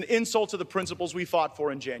is an insult to the principles we fought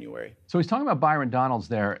for in January. So he's talking about Byron Donalds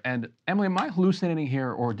there. And Emily, am I hallucinating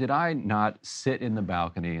here, or did I not sit in the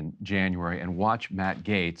balcony in January and watch Matt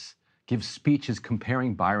Gaetz give speeches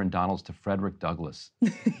comparing Byron Donalds to Frederick Douglass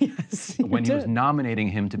Yes, when he was nominating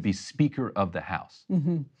him to be Speaker of the House?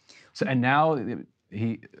 So, and now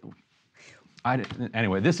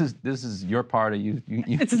anyway, this is your party.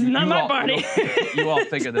 It's not my party. You all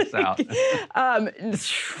figure this out.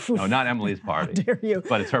 No, not Emily's party. How dare you?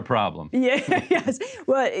 But it's her problem. Yeah, yes.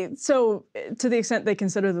 Well, so to the extent they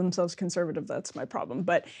consider themselves conservative, that's my problem.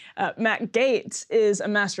 But Matt Gaetz is a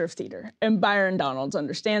master of theater, and Byron Donalds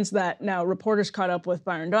understands that. Now, reporters caught up with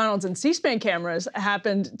Byron Donalds, and C-SPAN cameras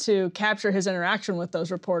happened to capture his interaction with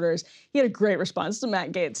those reporters. He had a great response to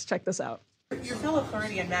Matt Gaetz. Check this out. Your fellow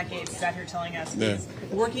Floridian Matt Gaetz is out here telling us he's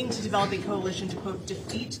working to develop a coalition to, quote,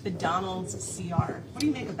 defeat the Donalds CR. What do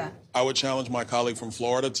you make of that? I would challenge my colleague from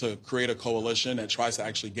Florida to create a coalition that tries to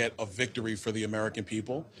actually get a victory for the American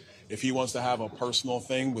people. If he wants to have a personal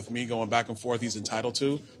thing with me going back and forth, he's entitled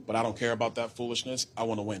to, but I don't care about that foolishness. I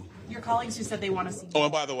want to win. Your colleagues who said they want to see... Oh,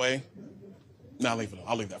 and by the way, I'll leave it.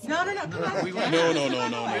 I'll leave that for No, come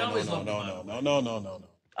on. No.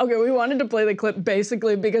 Okay, we wanted to play the clip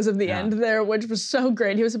basically because of the end there, which was so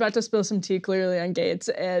great. He was about to spill some tea clearly on Gaetz,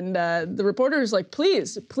 and the reporter is like,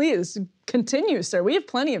 please, continue, sir. We have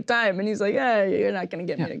plenty of time. And he's like, you're not going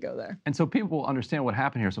to get me to go there. And so people will understand what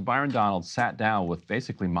happened here. So Byron Donalds sat down with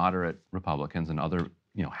basically moderate Republicans and other,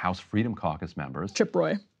 House Freedom Caucus members. Chip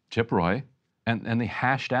Roy, and they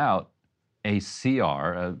hashed out a CR,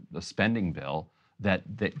 a spending bill that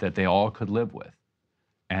they all could live with.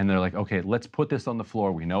 And they're like, okay, let's put this on the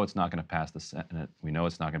floor. We know it's not going to pass the Senate. We know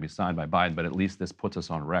it's not going to be signed by Biden, but at least this puts us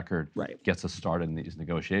on record, gets us started in these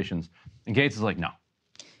negotiations. And Gaetz is like, no,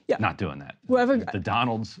 not doing that. The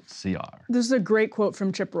Donalds CR. This is a great quote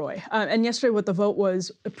from Chip Roy. And yesterday what the vote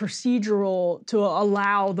was procedural to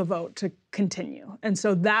allow the vote to continue. And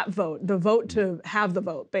so that vote, the vote to have the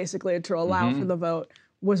vote, basically to allow for the vote,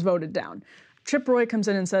 was voted down. Chip Roy comes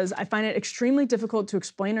in and says, I find it extremely difficult to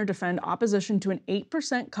explain or defend opposition to an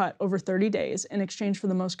 8% cut over 30 days in exchange for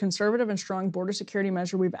the most conservative and strong border security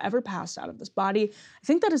measure we've ever passed out of this body. I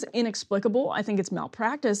think that is inexplicable. I think it's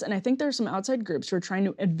malpractice. And I think there are some outside groups who are trying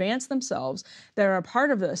to advance themselves that are a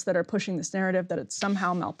part of this, that are pushing this narrative that it's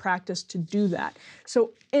somehow malpractice to do that.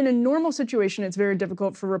 So in a normal situation, it's very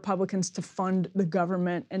difficult for Republicans to fund the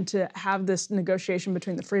government and to have this negotiation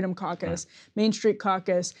between the Freedom Caucus, Main Street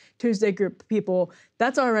Caucus, Tuesday Group people.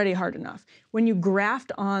 That's already hard enough. When you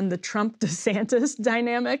graft on the Trump-DeSantis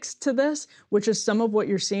dynamics to this, which is some of what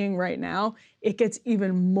you're seeing right now, it gets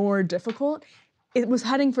even more difficult. it was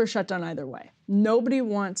heading for a shutdown either way. Nobody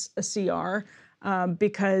wants a CR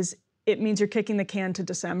because it means you're kicking the can to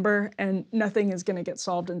December, and nothing is going to get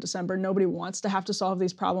solved in December. Nobody wants to have to solve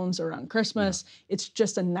these problems around Christmas. Yeah. It's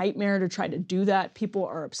just a nightmare to try to do that. People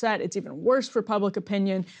are upset. It's even worse for public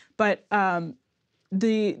opinion. But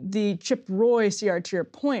the Chip Roy CR, to your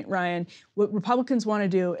point, Ryan, what Republicans want to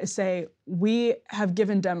do is say, we have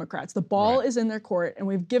given Democrats, the ball is in their court, and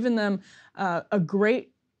we've given them a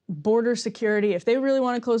great border security. If they really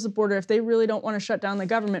want to close the border, if they really don't want to shut down the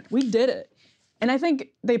government, we did it. And I think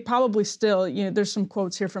they probably still, there's some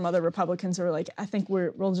quotes here from other Republicans who are like, I think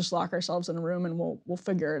we'll just lock ourselves in a room and we'll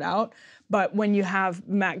figure it out. But when you have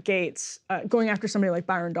Matt Gaetz going after somebody like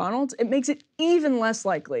Byron Donalds, it makes it even less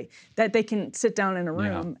likely that they can sit down in a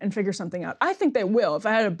room and figure something out. I think they will. If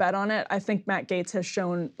I had a bet on it, I think Matt Gaetz has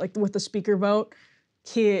shown, like with the speaker vote,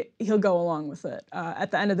 he'll go along with it. At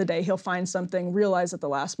the end of the day, he'll find something, realize at the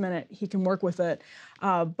last minute he can work with it.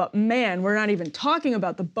 But man, we're not even talking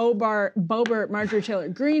about the Boebert, Marjorie Taylor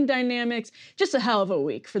Greene dynamics. Just a hell of a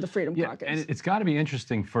week for the Freedom Caucus. And it's got to be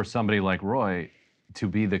interesting for somebody like Roy to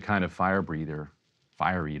be the kind of fire eater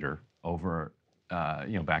over,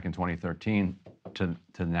 back in 2013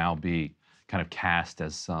 to now be kind of cast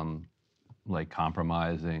as some like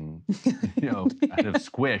compromising, kind of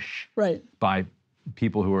squish by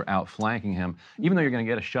people who are outflanking him, even though you're going to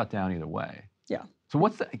get a shutdown either way. Yeah. So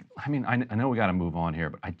what's the, I know we got to move on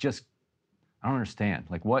here, but I don't understand.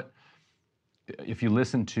 Like what, if you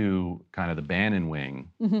listen to kind of the Bannon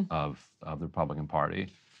wing of the Republican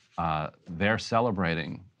Party, they're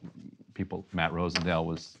celebrating people. Matt Rosendale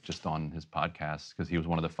was just on his podcast because he was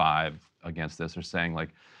one of the 5 against this. They're saying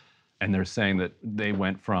and they're saying that they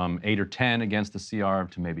went from 8 or 10 against the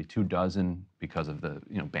CR to maybe 24 because of the,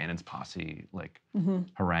 Bannon's posse,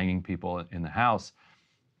 haranguing people in the House.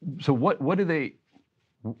 So what do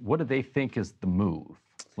they think is the move?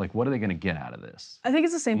 Like, what are they going to get out of this? I think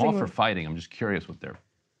it's the same thing. I'm all for fighting. I'm just curious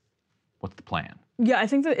what's the plan? Yeah, I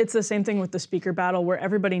think that it's the same thing with the speaker battle where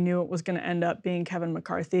everybody knew it was going to end up being Kevin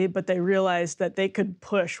McCarthy, but they realized that they could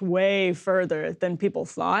push way further than people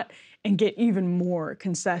thought and get even more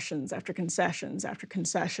concessions after concessions after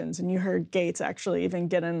concessions. And you heard Gaetz actually even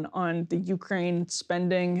get in on the Ukraine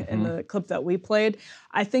spending in the clip that we played.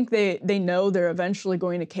 I think they know they're eventually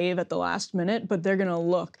going to cave at the last minute, but they're going to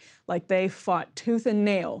look like they fought tooth and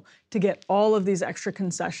nail to get all of these extra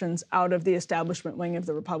concessions out of the establishment wing of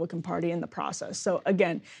the Republican Party in the process. So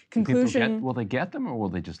again, conclusion. Will they get them, or will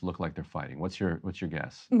they just look like they're fighting? What's your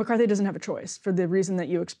guess? McCarthy doesn't have a choice for the reason that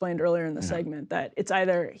you explained earlier in the segment, that it's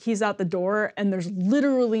either he's out the door and there's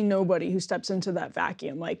literally nobody who steps into that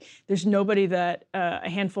vacuum. Like there's nobody that a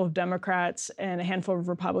handful of Democrats and a handful of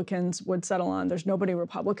Republicans would settle on. There's nobody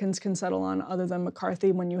Republicans can settle on other than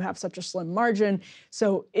McCarthy when you have such a slim margin.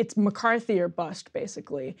 So it's McCarthy or bust,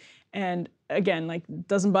 basically. And again,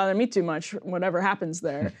 doesn't bother me too much, whatever happens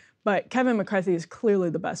there. But Kevin McCarthy is clearly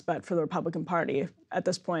the best bet for the Republican Party at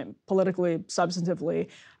this point, politically, substantively,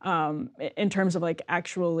 in terms of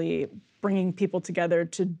actually bringing people together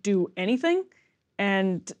to do anything.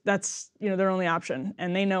 And that's, their only option.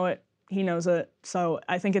 And they know it. He knows it. So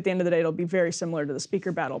I think at the end of the day, it'll be very similar to the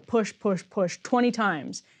speaker battle. Push, push, push 20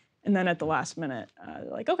 times. And then at the last minute,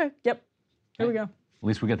 okay, yep, here we go. At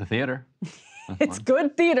least we get the theater. It's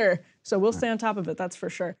good theater. So we'll stay on top of it, that's for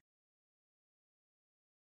sure.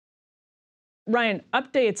 Ryan,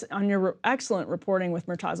 updates on your excellent reporting with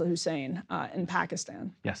Murtaza Hussain in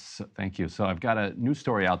Pakistan. Yes, thank you. So I've got a new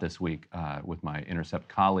story out this week with my Intercept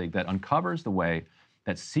colleague that uncovers the way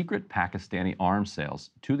that secret Pakistani arms sales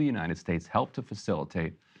to the United States helped to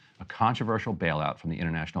facilitate a controversial bailout from the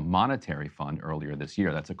International Monetary Fund earlier this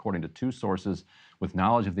year. That's according to 2 sources with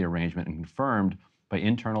knowledge of the arrangement and confirmed by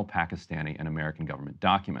internal Pakistani and American government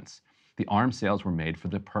documents. The arms sales were made for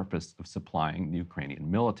the purpose of supplying the Ukrainian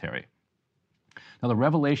military. Now, the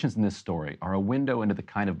revelations in this story are a window into the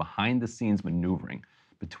kind of behind-the-scenes maneuvering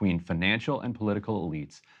between financial and political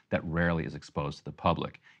elites that rarely is exposed to the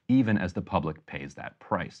public, even as the public pays that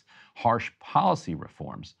price. Harsh policy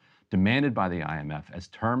reforms demanded by the IMF as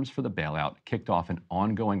terms for the bailout kicked off an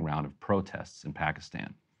ongoing round of protests in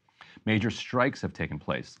Pakistan. Major strikes have taken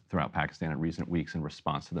place throughout Pakistan in recent weeks in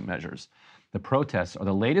response to the measures. The protests are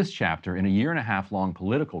the latest chapter in a 1.5-year-long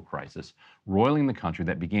political crisis roiling the country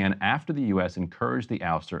that began after the U.S. encouraged the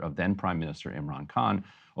ouster of then Prime Minister Imran Khan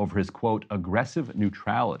over his, quote, aggressive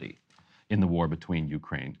neutrality in the war between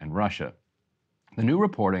Ukraine and Russia. The new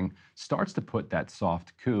reporting starts to put that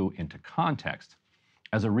soft coup into context.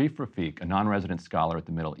 As Arif Rafiq, a non-resident scholar at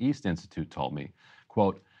the Middle East Institute, told me,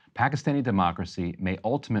 quote, Pakistani democracy may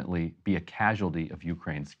ultimately be a casualty of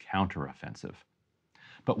Ukraine's counteroffensive.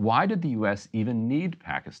 But why did the U.S. even need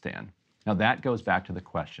Pakistan? Now, that goes back to the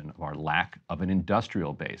question of our lack of an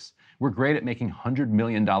industrial base. We're great at making $100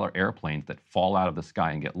 million airplanes that fall out of the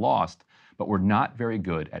sky and get lost, but we're not very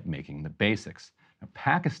good at making the basics. Now,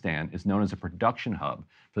 Pakistan is known as a production hub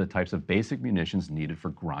for the types of basic munitions needed for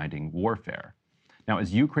grinding warfare. Now,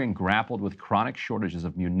 as Ukraine grappled with chronic shortages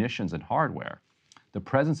of munitions and hardware, the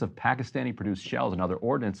presence of Pakistani-produced shells and other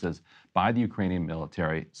ordnances by the Ukrainian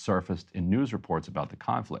military surfaced in news reports about the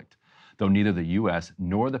conflict, though neither the U.S.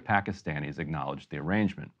 nor the Pakistanis acknowledged the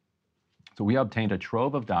arrangement. So we obtained a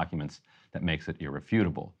trove of documents that makes it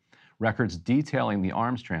irrefutable. Records detailing the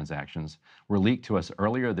arms transactions were leaked to us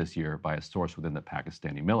earlier this year by a source within the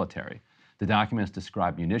Pakistani military. The documents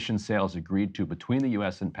describe munition sales agreed to between the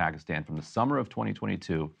U.S. and Pakistan from the summer of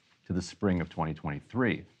 2022 to the spring of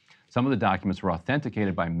 2023. Some of the documents were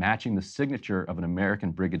authenticated by matching the signature of an American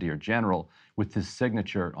brigadier general with his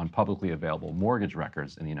signature on publicly available mortgage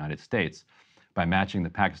records in the United States, by matching the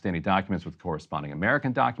Pakistani documents with corresponding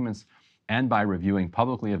American documents, and by reviewing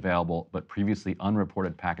publicly available but previously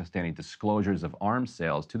unreported Pakistani disclosures of arms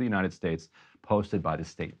sales to the United States posted by the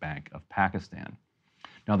State Bank of Pakistan.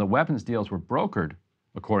 Now, the weapons deals were brokered,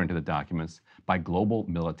 according to the documents, by Global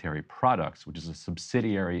Military Products, which is a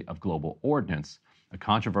subsidiary of Global Ordnance, a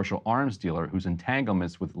controversial arms dealer whose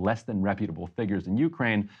entanglements with less than reputable figures in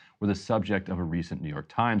Ukraine were the subject of a recent New York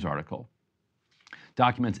Times article.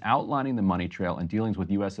 Documents outlining the money trail and dealings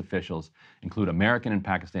with U.S. officials include American and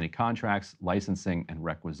Pakistani contracts, licensing, and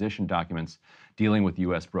requisition documents dealing with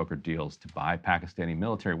U.S. brokered deals to buy Pakistani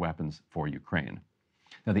military weapons for Ukraine.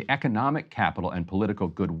 Now, the economic capital and political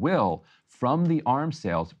goodwill from the arms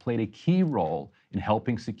sales played a key role in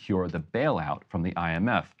helping secure the bailout from the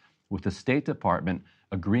IMF, with the State Department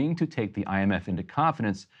agreeing to take the IMF into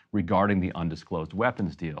confidence regarding the undisclosed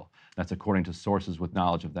weapons deal. That's according to sources with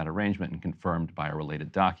knowledge of that arrangement and confirmed by a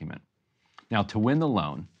related document. Now, to win the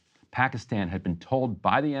loan, Pakistan had been told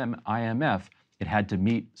by the IMF it had to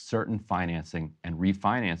meet certain financing and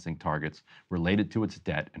refinancing targets related to its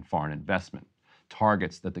debt and foreign investment,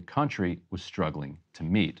 targets that the country was struggling to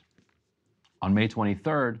meet. On May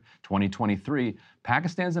 23, 2023,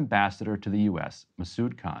 Pakistan's ambassador to the U.S.,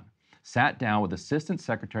 Masood Khan, sat down with Assistant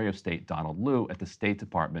Secretary of State Donald Lu at the State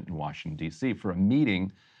Department in Washington, D.C. for a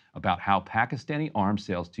meeting about how Pakistani arms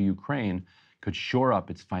sales to Ukraine could shore up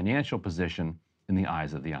its financial position in the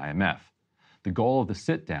eyes of the IMF. The goal of the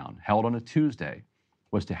sit-down, held on a Tuesday,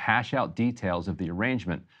 was to hash out details of the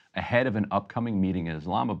arrangement ahead of an upcoming meeting in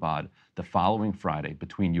Islamabad the following Friday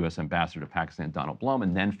between U.S. Ambassador to Pakistan Donald Blum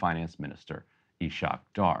and then Finance Minister Ishaq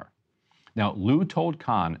Dar. Now, Lu told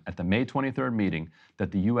Khan at the May 23rd meeting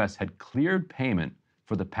that the U.S. had cleared payment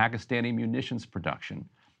for the Pakistani munitions production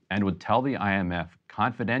and would tell the IMF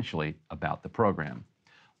confidentially about the program.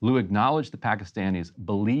 Lu acknowledged the Pakistanis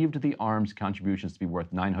believed the arms contributions to be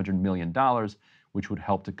worth $900 million, which would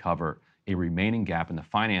help to cover a remaining gap in the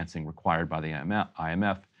financing required by the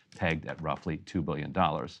IMF, pegged at roughly $2 billion.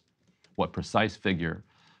 What precise figure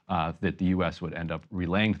that the U.S. would end up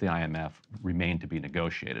relaying to the IMF remained to be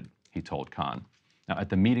negotiated, he told Khan. Now, at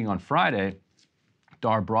the meeting on Friday,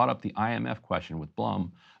 Dar brought up the IMF question with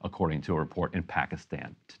Blum, according to a report in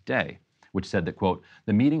Pakistan Today, which said that, quote,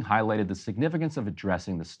 the meeting highlighted the significance of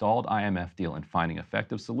addressing the stalled IMF deal and finding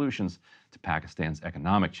effective solutions to Pakistan's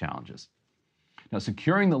economic challenges. Now,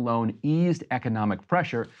 securing the loan eased economic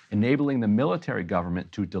pressure, enabling the military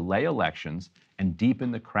government to delay elections and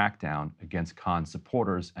deepen the crackdown against Khan's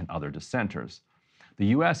supporters and other dissenters. The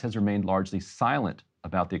U.S. has remained largely silent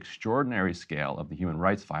about the extraordinary scale of the human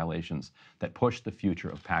rights violations that pushed the future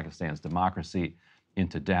of Pakistan's democracy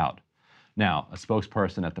into doubt. Now, a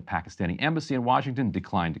spokesperson at the Pakistani embassy in Washington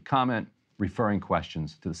declined to comment, referring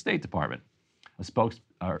questions to the State Department. A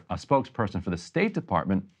spokesperson for the State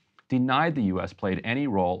Department denied the U.S. played any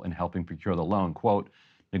role in helping procure the loan. Quote,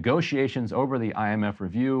 negotiations over the IMF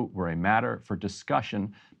review were a matter for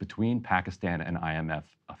discussion between Pakistan and IMF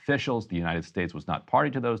officials. The United States was not party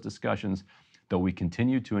to those discussions, though we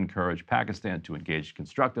continue to encourage Pakistan to engage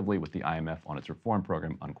constructively with the IMF on its reform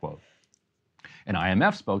program, unquote. An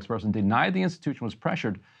IMF spokesperson denied the institution was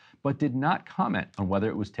pressured, but did not comment on whether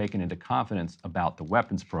it was taken into confidence about the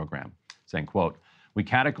weapons program, saying, quote, we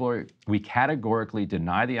categorically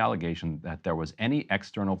deny the allegation that there was any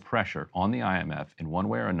external pressure on the IMF in one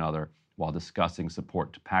way or another while discussing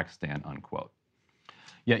support to Pakistan, unquote.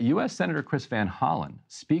 Yet U.S. Senator Chris Van Hollen,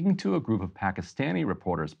 speaking to a group of Pakistani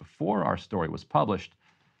reporters before our story was published,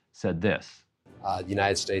 said this. The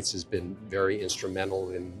United States has been very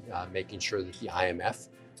instrumental in making sure that the IMF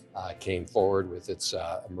came forward with its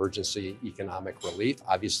emergency economic relief.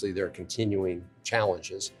 Obviously, there are continuing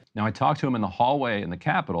challenges. Now, I talked to him in the hallway in the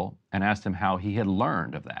Capitol and asked him how he had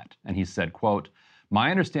learned of that. And he said, quote,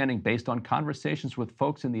 "My understanding based on conversations with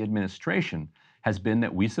folks in the administration has been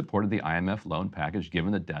that we supported the IMF loan package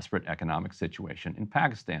given the desperate economic situation in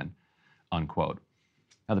Pakistan," unquote.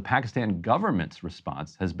 Now, the Pakistan government's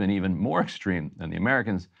response has been even more extreme than the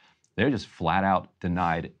Americans. They just flat out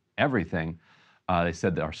denied everything. They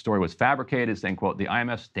said that our story was fabricated, saying, quote, "The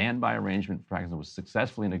IMF standby arrangement for Pakistan was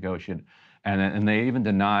successfully negotiated." And they even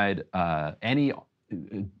denied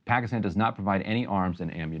Pakistan does not provide any arms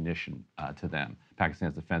and ammunition to them.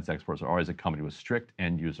 Pakistan's defense exports are always accompanied with strict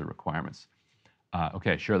end user requirements.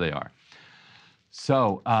 Okay, sure they are.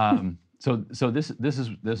 So, this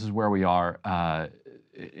is where we are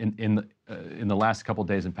in the last couple of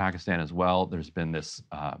days in Pakistan as well. There's been this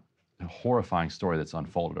horrifying story that's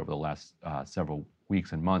unfolded over the last several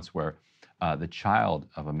weeks and months, where the child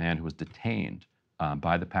of a man who was detained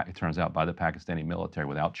it turns out by the Pakistani military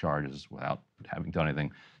without charges, without having done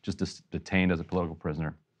anything, just detained as a political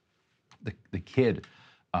prisoner. The kid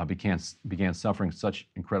began suffering such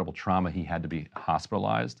incredible trauma he had to be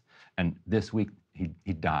hospitalized, and this week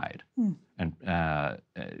he died. And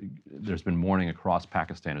there's been mourning across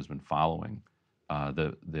Pakistan has been following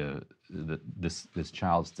this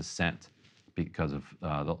child's descent because of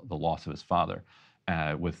the loss of his father,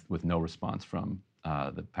 with no response from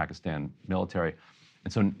the Pakistan military.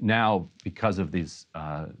 And so now, because of these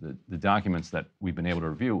the documents that we've been able to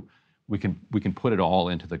review, we can put it all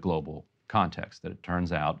into the global context, that it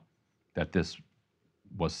turns out that this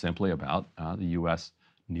was simply about the U.S.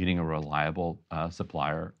 needing a reliable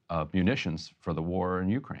supplier of munitions for the war in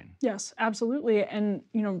Ukraine. Yes, absolutely. And,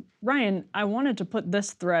 Ryan, I wanted to put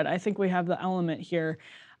this thread. I think we have the element here.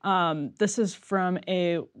 This is from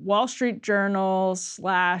a Wall Street Journal /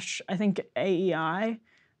 I think AEI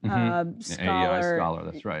scholar. AEI scholar,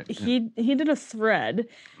 that's right. He did a thread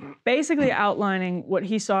basically outlining what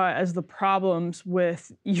he saw as the problems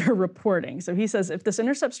with your reporting. So he says, if this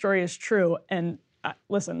Intercept story is true, and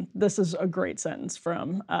listen, this is a great sentence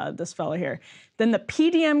from this fellow here, then the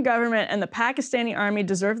PDM government and the Pakistani army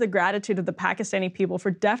deserve the gratitude of the Pakistani people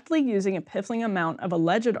for deftly using a piffling amount of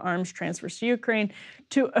alleged arms transfers to Ukraine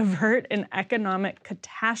to avert an economic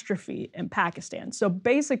catastrophe in Pakistan. So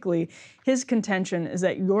basically, his contention is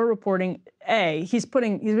that your reporting, he's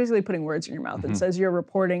basically putting words in your mouth and says your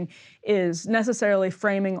reporting is necessarily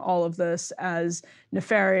framing all of this as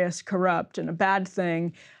nefarious, corrupt, and a bad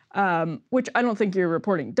thing. Which I don't think your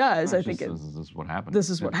reporting does. I think this is what happened. This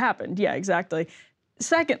is what happened. Yeah, exactly.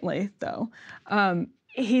 Secondly, though,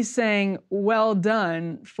 he's saying, well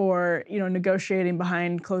done for, negotiating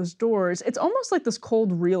behind closed doors. It's almost like this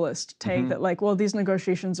cold realist take that these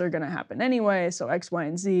negotiations are going to happen anyway, so X, Y,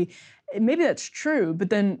 and Z. Maybe that's true, but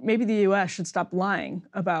then maybe the U.S. should stop lying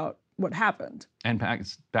about what happened. And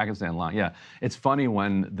Pakistan lying. Yeah, it's funny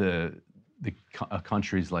when the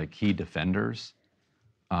countries like key defenders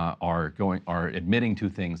are admitting to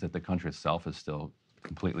things that the country itself is still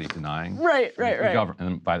completely denying. Right.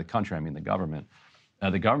 And by the country, I mean the government.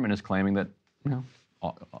 The government is claiming that,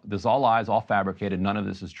 this is all lies, all fabricated, none of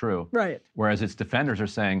this is true. Right. Whereas its defenders are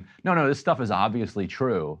saying, no, this stuff is obviously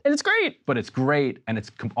true. And it's great. But it's great, and it's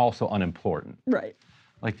also unimportant. Right.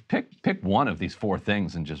 Like, pick one of these four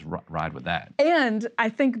things and just ride with that. And I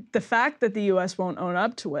think the fact that the U.S. won't own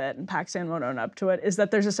up to it and Pakistan won't own up to it is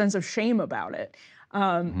that there's a sense of shame about it.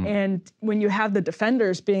 And when you have the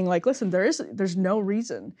defenders being like, listen, there's no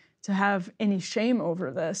reason to have any shame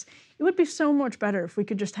over this, it would be so much better if we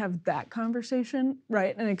could just have that conversation,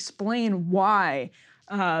 right, and explain why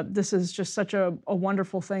this is just such a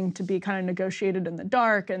wonderful thing to be kind of negotiated in the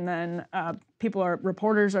dark, and then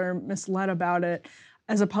reporters are misled about it,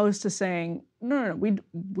 as opposed to saying, no, we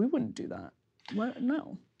wouldn't do that. What?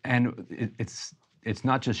 No. And it's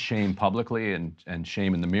not just shame publicly and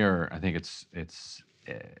shame in the mirror. I think it's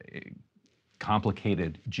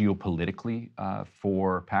complicated geopolitically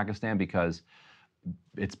for Pakistan, because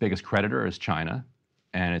its biggest creditor is China,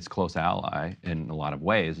 and its close ally in a lot of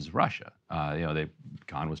ways is Russia.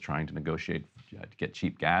 Khan was trying to negotiate to get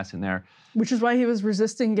cheap gas in there, which is why he was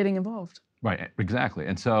resisting getting involved. Right, exactly.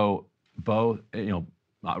 And so both,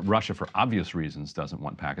 Russia, for obvious reasons, doesn't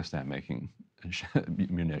want Pakistan making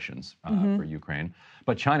munitions for Ukraine.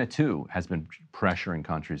 But China, too, has been pressuring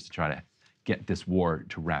countries to try to get this war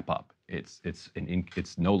to wrap up. It's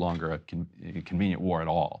no longer a convenient war at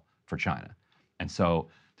all for China. And so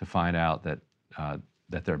to find out that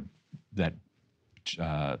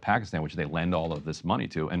Pakistan, which they lend all of this money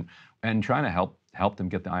to, and trying to help helped them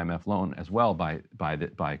get the IMF loan as well by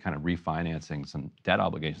kind of refinancing some debt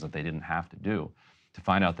obligations that they didn't have to do, to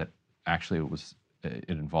find out that actually it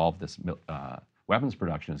involved this weapons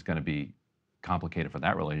production is going to be complicated for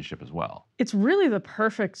that relationship as well. It's really the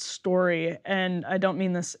perfect story, and I don't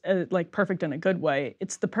mean this like perfect in a good way.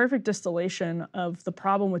 It's the perfect distillation of the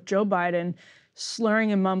problem with Joe Biden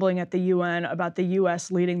slurring and mumbling at the UN about the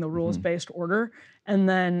U.S. leading the rules-based order, and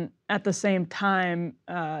then at the same time,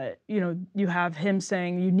 you have him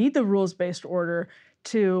saying you need the rules-based order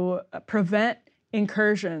to prevent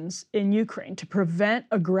incursions in Ukraine, to prevent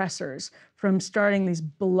aggressors from starting these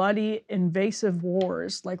bloody, invasive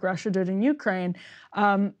wars like Russia did in Ukraine.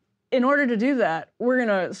 In order to do that, we're going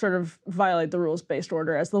to sort of violate the rules-based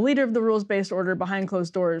order. As the leader of the rules-based order behind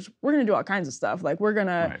closed doors, we're going to do all kinds of stuff. Like, we're going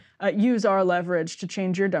to use our leverage to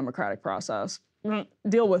change your democratic process.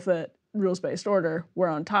 Deal with it, rules-based order. We're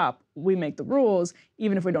on top. We make the rules,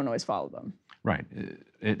 even if we don't always follow them. Right.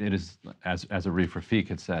 It is, as Arif Rafiq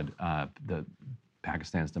had said,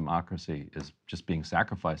 Pakistan's democracy is just being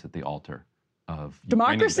sacrificed at the altar of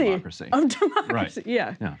democracy. Of democracy. Right.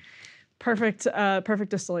 Yeah. Perfect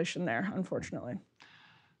distillation there, unfortunately.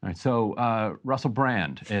 All right. So Russell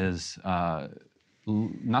Brand is not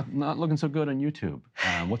looking so good on YouTube.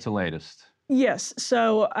 What's the latest? Yes.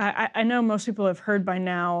 So I know most people have heard by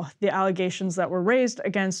now the allegations that were raised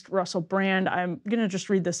against Russell Brand. I'm going to just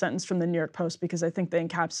read the sentence from the New York Post because I think they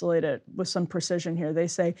encapsulate it with some precision here. They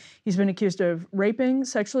say he's been accused of raping,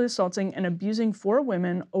 sexually assaulting, and abusing 4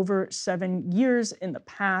 women over 7 years in the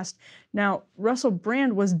past. Now, Russell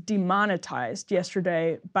Brand was demonetized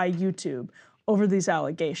yesterday by YouTube over these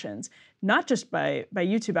allegations. Not just by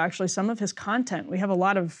YouTube, actually, some of his content. We have a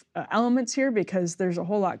lot of elements here because there's a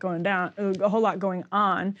whole lot going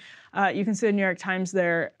on. You can see the New York Times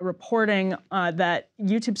there reporting that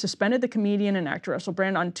YouTube suspended the comedian and actor Russell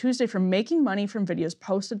Brand on Tuesday for making money from videos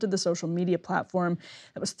posted to the social media platform.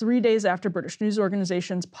 That was 3 days after British news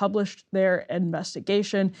organizations published their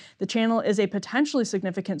investigation. The channel is a potentially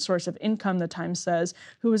significant source of income, the Times says.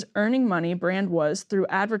 Who was earning money, Brand was, through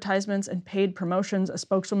advertisements and paid promotions. A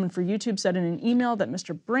spokeswoman for YouTube said in an email that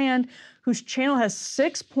Mr. Brand, whose channel has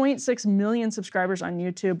 6.6 million subscribers on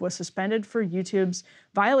YouTube, was suspended for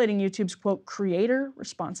violating YouTube's, quote, creator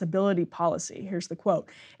responsibility policy. Here's the quote.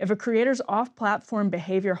 If a creator's off-platform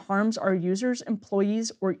behavior harms our users,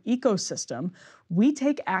 employees, or ecosystem, we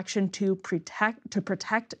take action to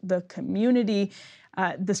protect the community.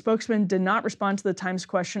 The spokesman did not respond to the Times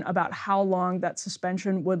question about how long that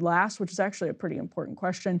suspension would last, which is actually a pretty important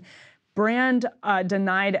question. Brand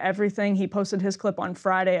denied everything. He posted his clip on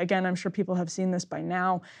Friday. Again, I'm sure people have seen this by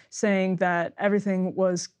now, saying that everything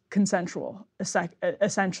was consensual,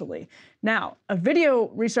 essentially. Now, a video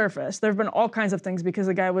resurfaced. There have been all kinds of things because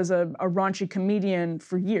the guy was a raunchy comedian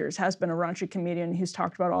for years, has been a raunchy comedian. He's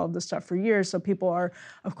talked about all of this stuff for years. So people are,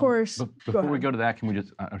 of course. Before we go to that,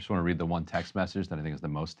 I just want to read the one text message that I think is the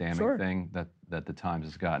most damning thing that the Times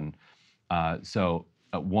has gotten.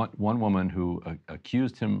 One woman who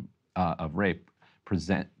accused him of rape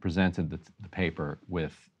presented the paper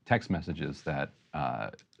with text messages that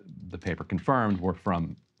the paper confirmed were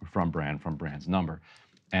from Brand's number.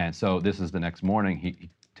 And so this is the next morning, he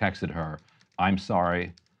texted her, "I'm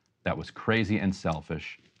sorry, that was crazy and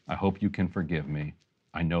selfish. I hope you can forgive me.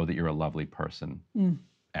 I know that you're a lovely person,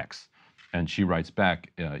 X." And she writes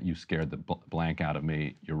back, "You scared the blank out of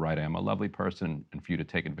me. You're right, I am a lovely person, and for you to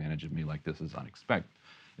take advantage of me like this is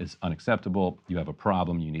It's unacceptable. You have a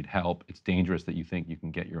problem. You need help. It's dangerous that you think you can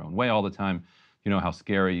get your own way all the time. You know how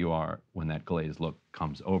scary you are when that glazed look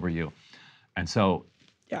comes over you." And so,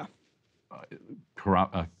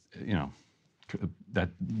 that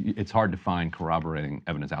it's hard to find corroborating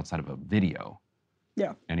evidence outside of a video.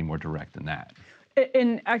 Any more direct than that.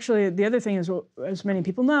 And actually, the other thing is, as many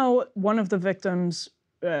people know, one of the victims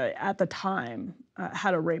at the time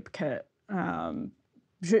had a rape kit.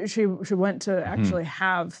 She went to actually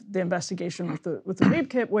have the investigation with the rape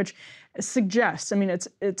kit, which suggests, I mean,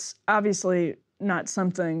 it's obviously not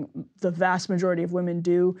something the vast majority of women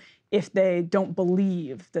do if they don't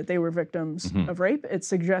believe that they were victims of rape. It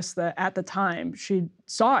suggests that at the time she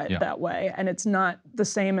saw it that way, and it's not the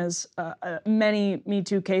same as many Me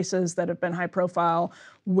Too cases that have been high profile,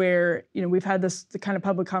 where we've had the kind of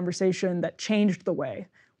public conversation that changed the way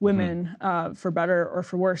women, for better or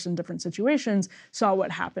for worse in different situations, saw what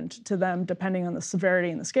happened to them depending on the severity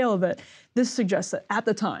and the scale of it. This suggests that at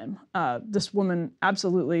the time, this woman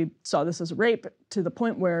absolutely saw this as a rape to the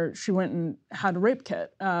point where she went and had a rape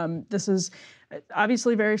kit. This is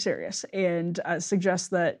obviously very serious and suggests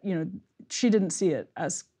that she didn't see it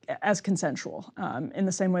as as consensual, in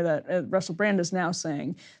the same way that Russell Brand is now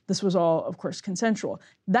saying this was all, of course, consensual.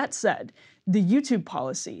 That said, the YouTube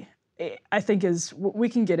policy, I think we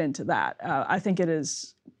can get into that. I think it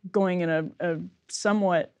is going in a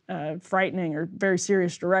somewhat frightening or very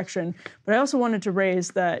serious direction. But I also wanted to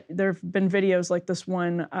raise that there have been videos like this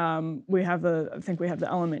one. I think we have the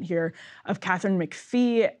element here of Catherine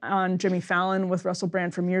McPhee on Jimmy Fallon with Russell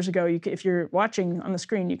Brand from years ago. If you're watching on the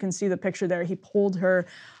screen, you can see the picture there. He pulled her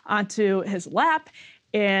onto his lap,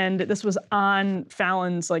 and this was on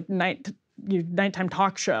Fallon's nighttime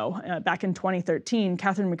talk show back in 2013.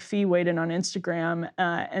 Catherine McPhee weighed in on Instagram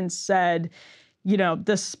and said,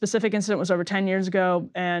 this specific incident was over 10 years ago,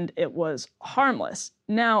 and it was harmless.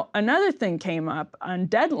 Now, another thing came up on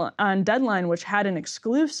Deadline, which had an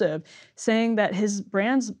exclusive, saying that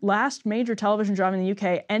Brand's last major television job in the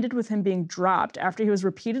UK ended with him being dropped after he was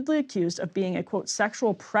repeatedly accused of being a, quote,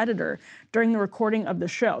 sexual predator during the recording of the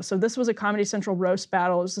show. So this was a Comedy Central roast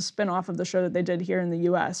battle. It was a spinoff of the show that they did here in the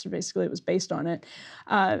US. Basically, it was based on it.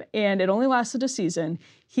 And it only lasted a season.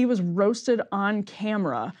 He was roasted on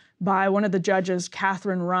camera by one of the judges,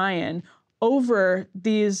 Catherine Ryan, over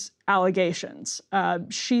these allegations.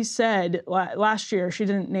 She said last year, she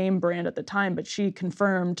didn't name Brand at the time, but she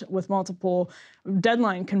Deadline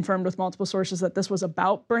confirmed with multiple sources that this was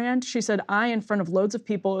about Brand. She said, I, in front of loads of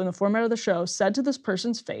people in the format of the show, said to this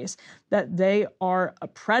person's face that they are a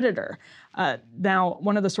predator. Now,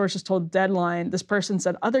 one of the sources told Deadline, this person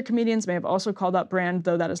said other comedians may have also called out Brand,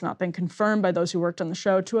 though that has not been confirmed by those who worked on the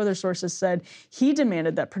show. Two other sources said he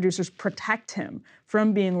demanded that producers protect him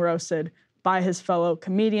from being roasted by his fellow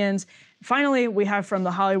comedians. Finally, we have from The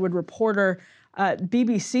Hollywood Reporter,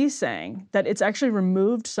 BBC saying that it's actually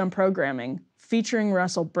removed some programming featuring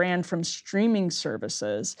Russell Brand from streaming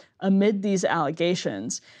services amid these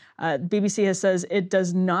allegations. BBC says it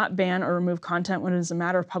does not ban or remove content when it is a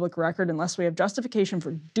matter of public record unless we have justification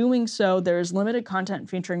for doing so. There is limited content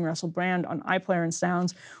featuring Russell Brand on iPlayer and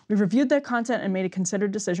Sounds. We've reviewed that content and made a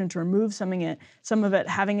considered decision to remove some of it,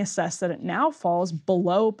 having assessed that it now falls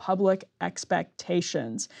below public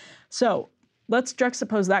expectations. So let's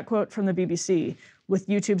juxtapose that quote from the BBC with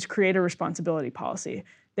YouTube's creator responsibility policy.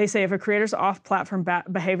 They say if a creator's off-platform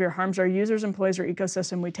behavior harms our users, employees, or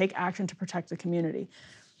ecosystem, we take action to protect the community.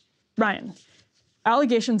 Ryan,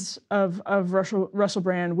 allegations of Russell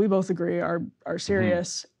Brand, we both agree, are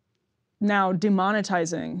serious. Mm-hmm. Now,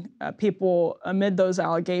 demonetizing people amid those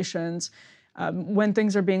allegations, when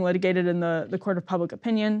things are being litigated in the court of public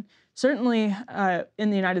opinion, certainly in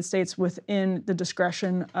the United States within the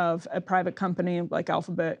discretion of a private company like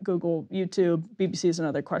Alphabet, Google, YouTube, BBC is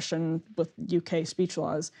another question with UK speech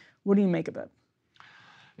laws. What do you make of it?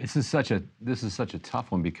 This is such a tough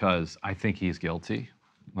one because I think he's guilty.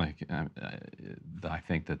 I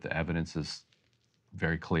think that the evidence is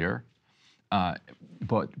very clear.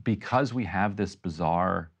 But because we have this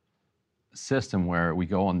bizarre system where we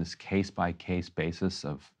go on this case-by-case basis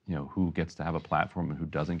of who gets to have a platform and who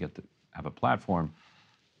doesn't get to have a platform,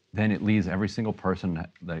 then it leaves every single person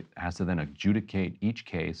that has to then adjudicate each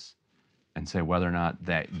case and say whether or not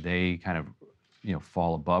that they kind of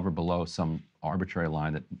fall above or below some arbitrary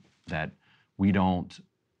line that we don't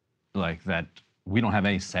have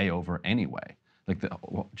any say over anyway. Like the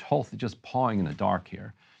whole just pawing in the dark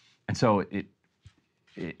here. And so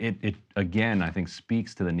it again, I think,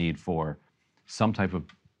 speaks to the need for some type of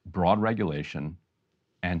broad regulation,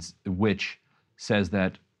 and which says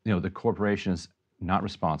that the corporation is not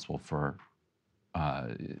responsible for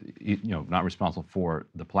not responsible for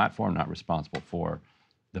the platform, not responsible for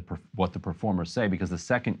what the performers say, because the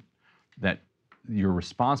second that you're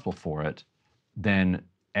responsible for it, then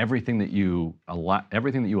everything that you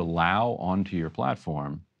allow onto your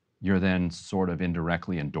platform, you're then sort of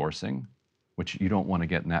indirectly endorsing, which you don't want to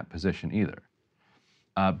get in that position either.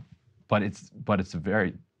 But it's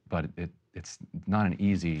not an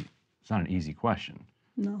easy question.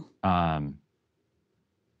 No.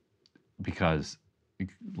 Because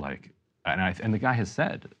and the guy has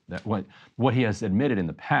said that what he has admitted in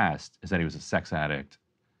the past is that he was a sex addict,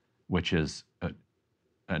 which is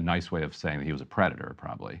a nice way of saying that he was a predator,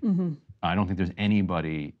 probably. Mm-hmm. I don't think there's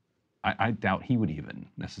anybody, I doubt he would even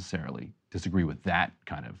necessarily disagree with that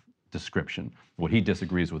kind of description. What he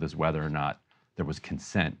disagrees with is whether or not there was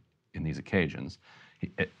consent in these occasions.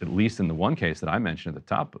 At least in the one case that I mentioned at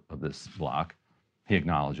the top of this block, he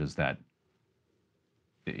acknowledges that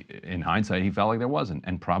in hindsight, he felt like there wasn't,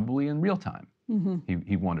 and probably in real time. Mm-hmm.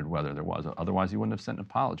 He wondered whether there was. Otherwise, he wouldn't have sent an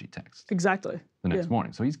apology text. Exactly. The next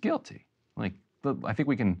morning. So he's guilty. I think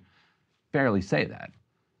we can fairly say that.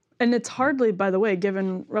 And it's hardly, by the way,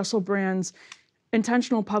 given Russell Brand's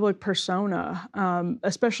intentional public persona,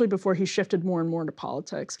 especially before he shifted more and more to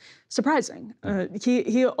politics. Surprising.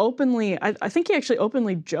 He openly, I think he actually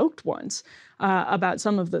openly joked once about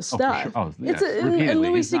some of this stuff. For sure. Oh, yes. Repeatedly. And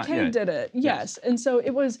Louis C.K. did it. Yes. And so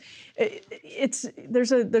it was.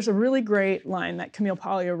 There's a really great line that Camille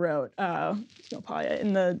Paglia wrote. Camille Paglia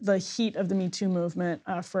in the heat of the Me Too movement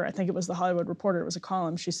for, I think it was the Hollywood Reporter. It was a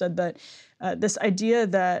column. She said that this idea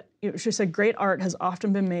that she said great art has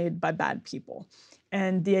often been made by bad people.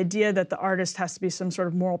 And the idea that the artist has to be some sort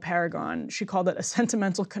of moral paragon, she called it a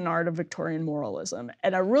sentimental canard of Victorian moralism.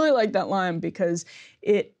 And I really like that line because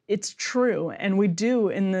it's true. And we do,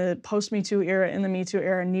 in the post-Me Too era, in the Me Too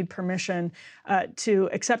era, need permission to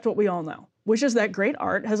accept what we all know, which is that great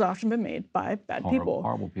art has often been made by bad people.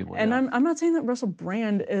 Horrible people, And yeah. I'm not saying that Russell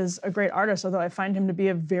Brand is a great artist, although I find him to be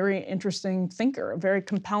a very interesting thinker, a very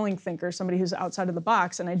compelling thinker, somebody who's outside of the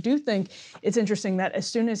box. And I do think it's interesting that as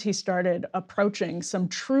soon as he started approaching some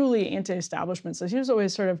truly anti-establishment, so he was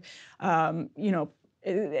always sort of,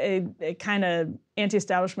 a kind of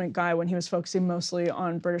anti-establishment guy when he was focusing mostly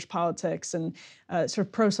on British politics and sort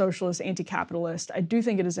of pro-socialist, anti-capitalist. I do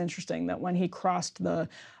think it is interesting that when he crossed the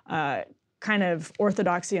kind of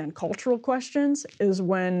orthodoxy on cultural questions is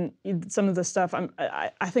when some of the stuff, I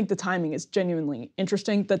think the timing is genuinely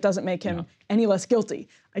interesting. That doesn't make him any less guilty.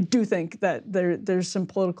 I do think that there's some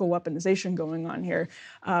political weaponization going on here.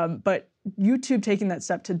 But YouTube taking that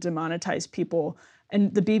step to demonetize people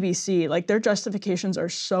and the BBC, like their justifications are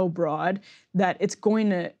so broad that it's going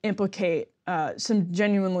to implicate some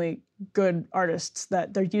genuinely good artists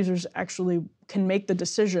that their users actually can make the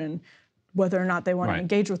decision whether or not they want to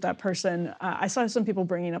engage with that person. I saw some people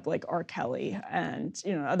bringing up like R. Kelly and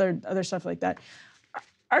other stuff like that.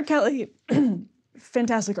 R. Kelly,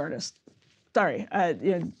 fantastic artist. Sorry,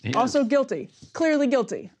 also guilty, clearly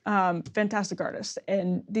guilty. Fantastic artist,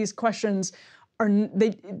 and these questions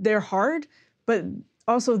they're hard, but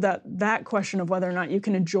also that question of whether or not you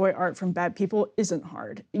can enjoy art from bad people isn't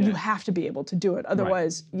hard. Yeah. You have to be able to do it.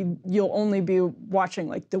 Otherwise, you'll only be watching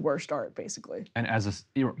like the worst art, basically. And as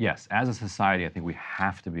a society, I think we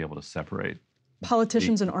have to be able to separate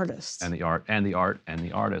politicians and artists, and the art and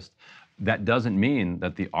the artist. That doesn't mean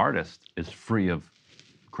that the artist is free of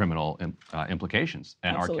criminal implications.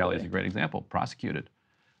 And Absolutely. R. Kelly is a great example, prosecuted.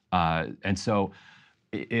 And so,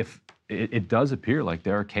 if it does appear like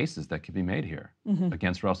there are cases that could be made here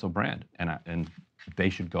against Russell Brand, and they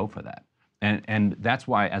should go for that. And that's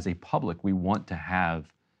why, as a public, we want to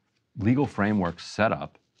have legal frameworks set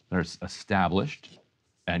up that are established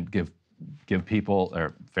and give people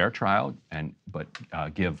a fair trial, but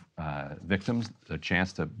give victims a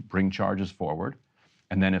chance to bring charges forward.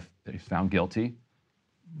 And then if they're found guilty,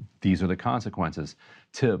 these are the consequences.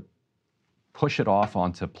 To push it off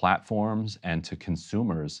onto platforms and to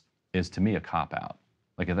consumers is, to me, a cop-out.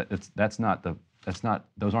 Like those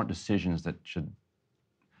aren't decisions that should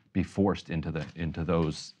be forced into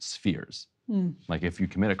those spheres. Like if you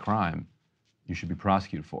commit a crime, you should be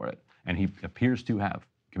prosecuted for it. And he appears to have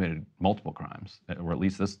committed multiple crimes, or at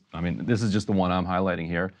least this. I mean, this is just the one I'm highlighting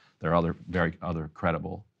here. There are other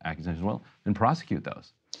credible accusations as well, and prosecute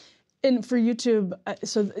those. And for YouTube,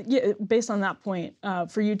 based on that point,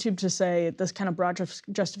 for YouTube to say this kind of broad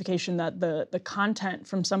justification that the content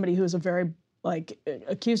from somebody who is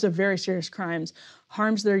accused of very serious crimes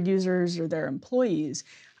harms their users or their employees,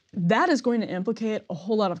 that is going to implicate a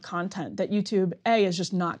whole lot of content that YouTube, A, is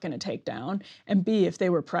just not going to take down, and B, if they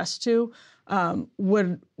were pressed to,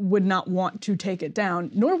 would not want to take it down,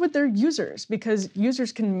 nor would their users, because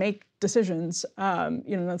users can make decisions.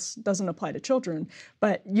 That doesn't apply to children,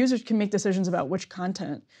 but users can make decisions about which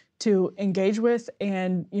content to engage with.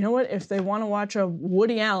 And you know what? If they want to watch a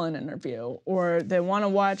Woody Allen interview, or they want to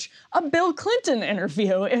watch a Bill Clinton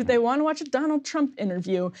interview, if they want to watch a Donald Trump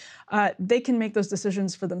interview, they can make those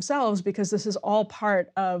decisions for themselves, because this is all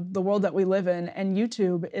part of the world that we live in. And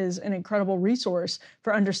YouTube is an incredible resource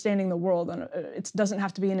for understanding the world. And it doesn't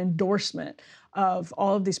have to be an endorsement of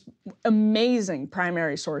all of these amazing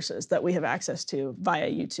primary sources that we have access to via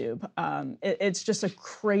YouTube. It's just a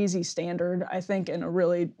crazy standard, I think, and a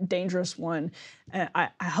really dangerous one. I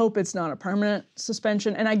hope it's not a permanent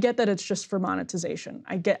suspension. And I get that it's just for monetization.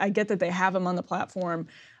 I get that they have them on the platform.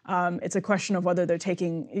 It's a question of whether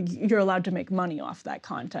you're allowed to make money off that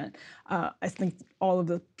content. I think all of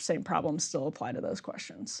the same problems still apply to those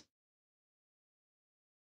questions.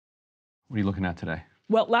 What are you looking at today?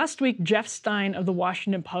 Well, last week, Jeff Stein of the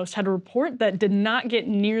Washington Post had a report that did not get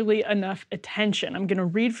nearly enough attention. I'm going to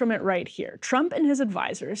read from it right here. Trump and his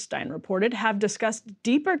advisors, Stein reported, have discussed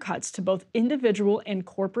deeper cuts to both individual and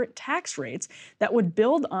corporate tax rates that would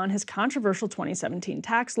build on his controversial 2017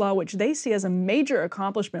 tax law, which they see as a major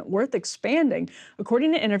accomplishment worth expanding,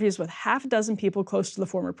 according to interviews with half a dozen people close to the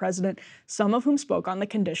former president, some of whom spoke on the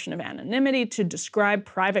condition of anonymity to describe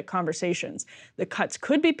private conversations. The cuts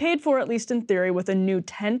could be paid for, at least in theory, with a new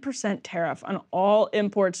 10% tariff on all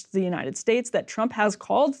imports to the United States that Trump has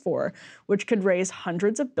called for, which could raise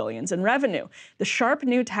hundreds of billions in revenue. The sharp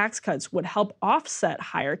new tax cuts would help offset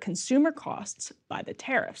higher consumer costs by the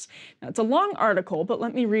tariffs. Now, it's a long article, but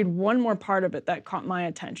let me read one more part of it that caught my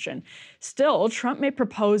attention. Still, Trump may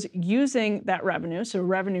propose using that revenue, so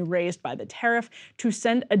revenue raised by the tariff, to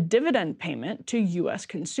send a dividend payment to U.S.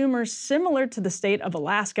 consumers, similar to the state of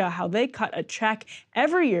Alaska, how they cut a check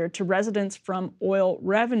every year to residents from oil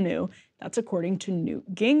revenue. That's according to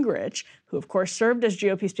Newt Gingrich, who of course served as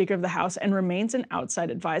GOP Speaker of the House and remains an outside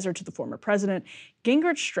advisor to the former president.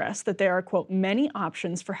 Gingrich stressed that there are, quote, many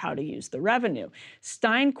options for how to use the revenue.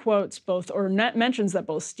 Stein quotes both, or mentions that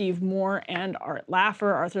both Steve Moore and Arthur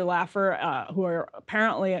Laffer, who are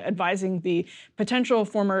apparently advising the potential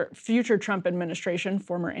former and future Trump administration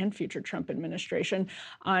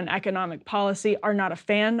on economic policy, are not a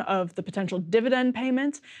fan of the potential dividend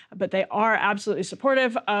payments, but they are absolutely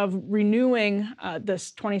supportive of renewing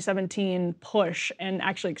this 2017 push and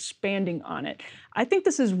actually expanding on it. I think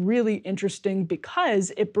this is really interesting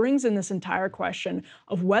because it brings in this entire question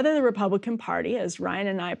of whether the Republican Party, as Ryan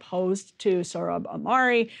and I posed to Sohrab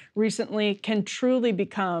Ahmari recently, can truly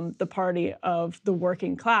become the party of the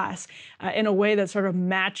working class in a way that sort of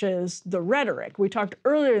matches the rhetoric. We talked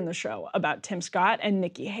earlier in the show about Tim Scott and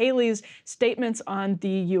Nikki Haley's statements on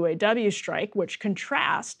the UAW strike, which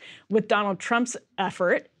contrast with Donald Trump's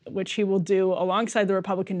effort, which he will do alongside the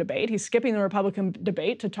Republican debate. He's skipping the Republican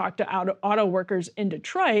debate to talk to auto workers in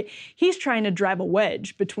Detroit. He's trying to drive a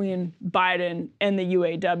wedge between Biden and the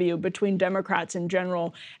UAW, between Democrats in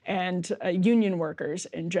general and union workers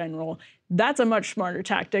in general. That's a much smarter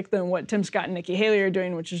tactic than what Tim Scott and Nikki Haley are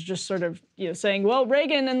doing, which is just sort of saying, well,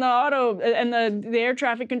 Reagan and the auto and the air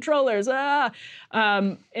traffic controllers, in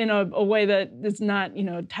a way that is not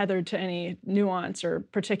tethered to any nuance or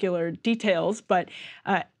particular details. But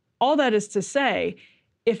all that is to say,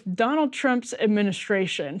 if Donald Trump's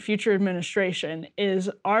administration, future administration, is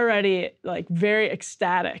already very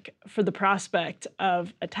ecstatic for the prospect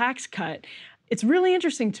of a tax cut, it's really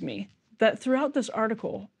interesting to me that throughout this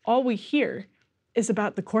article, all we hear is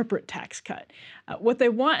about the corporate tax cut. What they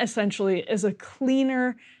want essentially is a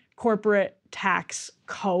cleaner corporate tax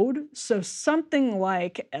code, so something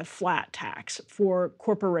like a flat tax for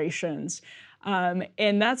corporations.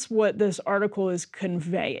 And that's what this article is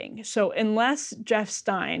conveying. So unless Jeff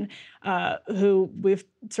Stein, who we've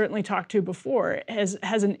certainly talked to before, has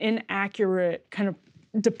an inaccurate kind of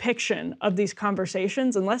depiction of these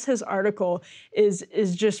conversations, unless his article is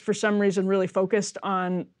just for some reason really focused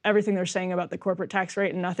on everything they're saying about the corporate tax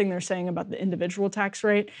rate and nothing they're saying about the individual tax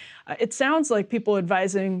rate, it sounds like people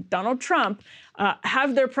advising Donald Trump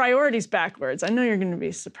have their priorities backwards. I know you're going to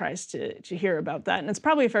be surprised to hear about that. And it's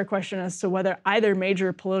probably a fair question as to whether either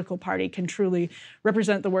major political party can truly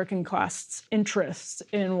represent the working class interests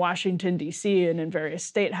in Washington, D.C. and in various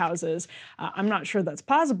state houses. I'm not sure that's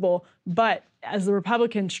possible, but as the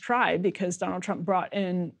Republicans tried, because Donald Trump brought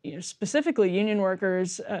in specifically union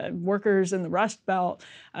workers, workers in the Rust Belt,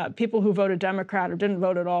 people who voted Democrat or didn't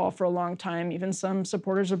vote at all for a long time, even some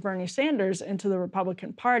supporters of Bernie Sanders into the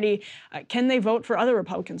Republican Party. Can they vote for other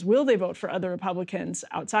Republicans? Will they vote for other Republicans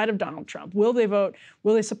outside of Donald Trump? Will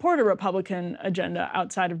they support a Republican agenda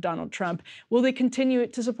outside of Donald Trump? Will they continue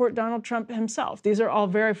to support Donald Trump himself? These are all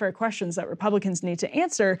very fair questions that Republicans need to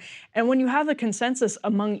answer. And when you have a consensus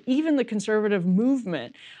among even the conservative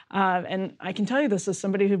movement, and I can tell you this as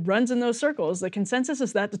somebody who runs in those circles, the consensus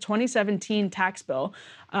is that the 2017 tax bill,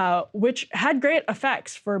 which had great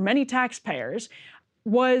effects for many taxpayers,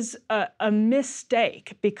 was a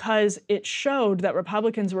mistake because it showed that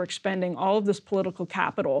Republicans were expending all of this political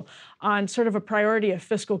capital on sort of a priority of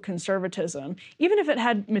fiscal conservatism. Even if it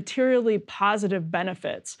had materially positive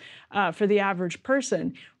benefits for the average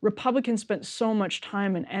person, Republicans spent so much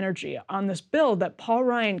time and energy on this bill that Paul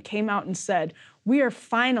Ryan came out and said, we are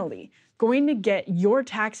finally going to get your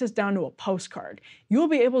taxes down to a postcard. You'll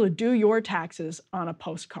be able to do your taxes on a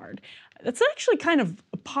postcard. That's actually kind of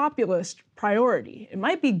a populist priority. It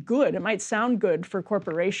might be good. It might sound good for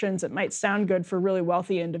corporations. It might sound good for really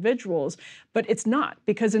wealthy individuals, but it's not,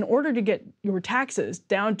 because in order to get your taxes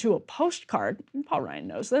down to a postcard, and Paul Ryan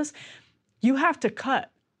knows this, you have to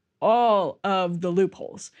cut all of the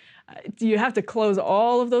loopholes. You have to close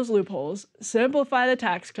all of those loopholes, simplify the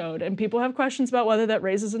tax code, and people have questions about whether that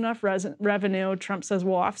raises enough revenue. Trump says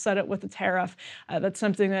we'll offset it with a tariff. That's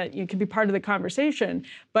something that can be part of the conversation.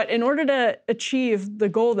 But in order to achieve the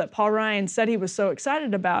goal that Paul Ryan said he was so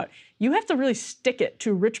excited about, you have to really stick it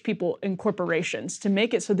to rich people and corporations to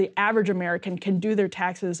make it so the average American can do their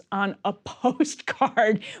taxes on a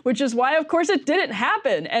postcard, which is why, of course, it didn't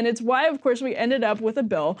happen. And it's why, of course, we ended up with a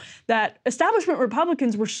bill that establishment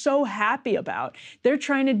Republicans were so happy about. They're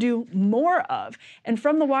trying to do more of. And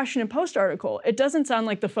from the Washington Post article, it doesn't sound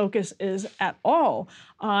like the focus is at all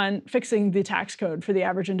on fixing the tax code for the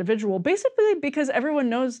average individual, basically because everyone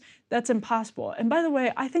knows that's impossible. And by the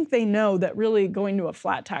way, I think they know that really going to a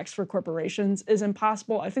flat tax for corporations is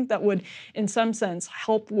impossible. I think that would, in some sense,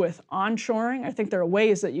 help with onshoring. I think there are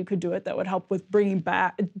ways that you could do it that would help with bringing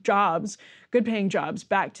back jobs, good-paying jobs,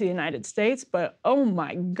 back to the United States. But oh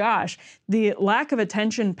my gosh, the lack of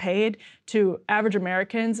attention paid to average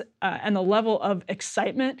Americans and the level of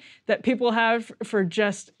excitement that people have for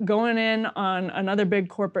just going in on another big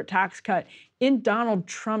corporate tax cut in Donald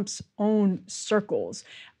Trump's own circles,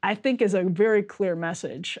 I think is a very clear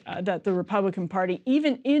message that the Republican Party,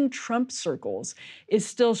 even in Trump circles, is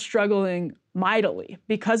still struggling mightily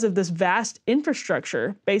because of this vast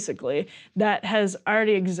infrastructure, basically, that has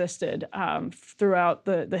already existed throughout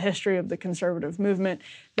the history of the conservative movement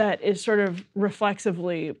that is sort of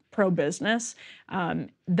reflexively pro-business.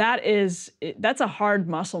 That's a hard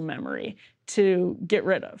muscle memory to get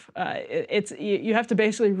rid of. You have to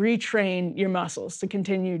basically retrain your muscles to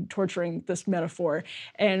continue torturing this metaphor.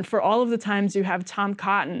 And for all of the times you have Tom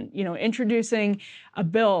Cotton, introducing a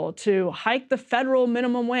bill to hike the federal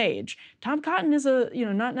minimum wage. Tom Cotton is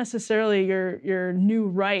not necessarily your new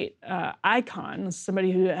right icon,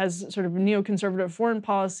 somebody who has sort of neoconservative foreign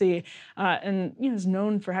policy and is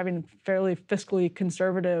known for having fairly fiscally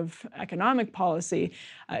conservative economic policy.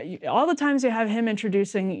 All the times you have him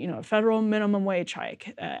introducing a federal minimum wage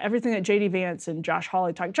hike, everything that J.D. Vance and Josh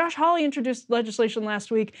Hawley talked. Josh Hawley introduced legislation last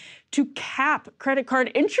week to cap credit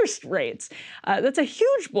card interest rates. That's a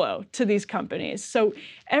huge blow to these companies. So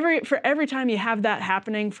for every time you have that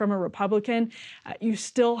happening from a Republican, you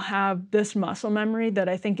still have this muscle memory that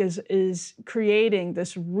I think is creating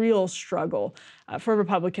this real struggle for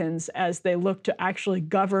Republicans as they look to actually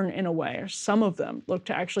govern in a way, or some of them look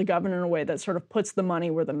to actually govern in a way that sort of puts the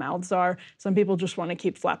money where the mouths are. Some people just want to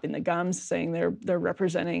keep flapping the gums, saying they're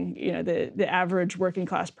representing the average working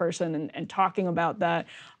class person and talking about that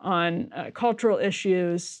on cultural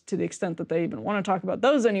issues to the extent that they even want to talk about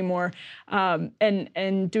those anymore,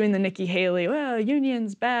 and doing the Nikki Haley, well,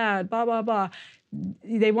 unions bad, blah, blah, blah.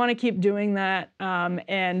 They want to keep doing that,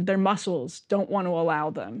 and their muscles don't want to allow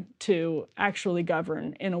them to actually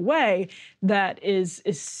govern in a way that is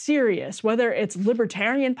serious, whether it's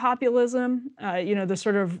libertarian populism, the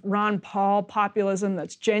sort of Ron Paul populism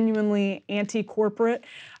that's genuinely anti-corporate,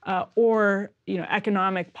 or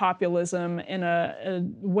economic populism in a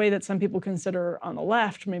way that some people consider on the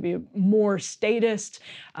left, maybe more statist.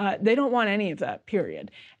 They don't want any of that,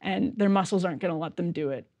 period. And their muscles aren't going to let them do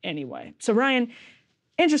it anyway. So Ryan,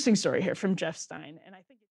 interesting story here from Jeff Stein. And I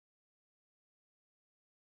think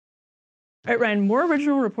all right, Ryan, more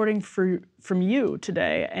original reporting from you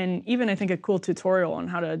today, and even I think a cool tutorial on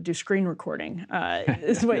how to do screen recording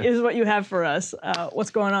is what you have for us. What's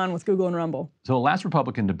going on with Google and Rumble? So the last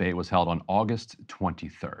Republican debate was held on August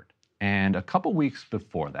 23rd. And a couple weeks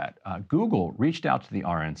before that, Google reached out to the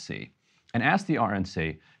RNC and asked the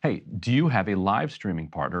RNC, hey, do you have a live streaming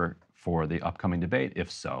partner for the upcoming debate? If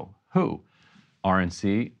so, who?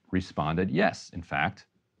 RNC responded, yes. In fact,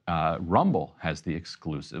 Rumble has the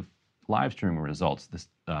exclusive live streaming results.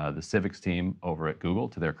 The civics team over at Google,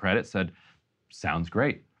 to their credit, said, sounds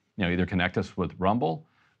great. Either connect us with Rumble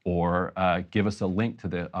or give us a link to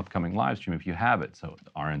the upcoming live stream if you have it. So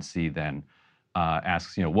RNC then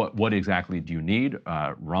asks, what exactly do you need?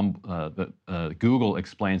 Google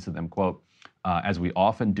explains to them, quote, as we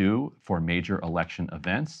often do for major election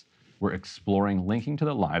events, we're exploring linking to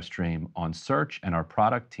the live stream on search, and our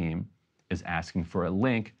product team is asking for a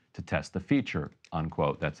link to test the feature,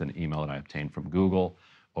 unquote. That's an email that I obtained from Google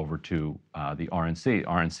over to the RNC.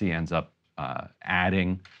 RNC ends up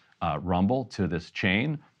adding Rumble to this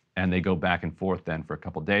chain, and they go back and forth then for a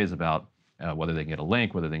couple days about whether they can get a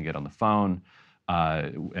link, whether they can get on the phone.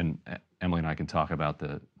 And Emily and I can talk about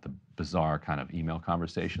the bizarre kind of email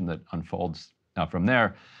conversation that unfolds from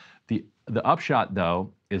there. The upshot,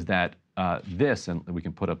 though, is that this, and we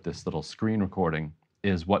can put up this little screen recording,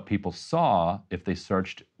 is what people saw if they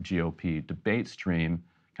searched GOP debate stream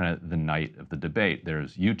kind of the night of the debate.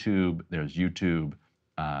 There's YouTube, there's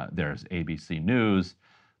ABC News,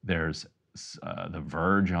 there's The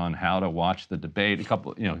Verge on how to watch the debate, a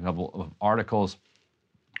couple of articles.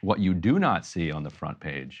 What you do not see on the front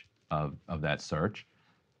page of that search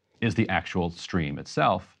is the actual stream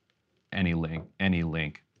itself, any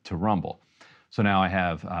link to Rumble. So now I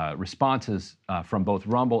have responses from both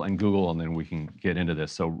Rumble and Google, and then we can get into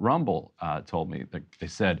this. So Rumble told me, that they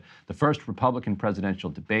said, the first Republican presidential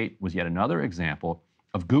debate was yet another example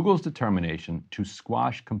of Google's determination to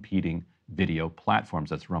squash competing video platforms.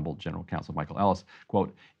 That's Rumble General Counsel Michael Ellis.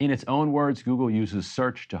 Quote, in its own words, Google uses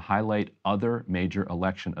search to highlight other major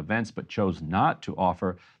election events, but chose not to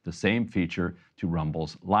offer the same feature to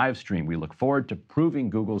Rumble's live stream. We look forward to proving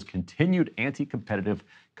Google's continued anti-competitive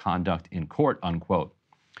conduct in court, unquote.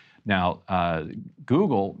 Now,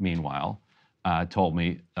 Google, meanwhile, told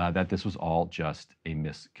me that this was all just a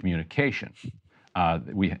miscommunication.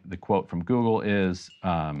 The quote from Google is,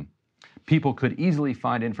 people could easily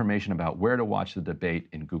find information about where to watch the debate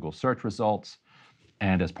in Google search results.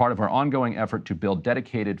 And as part of our ongoing effort to build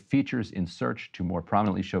dedicated features in search to more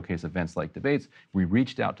prominently showcase events like debates, we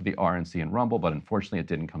reached out to the RNC and Rumble, but unfortunately it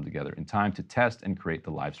didn't come together in time to test and create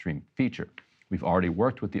the live stream feature. We've already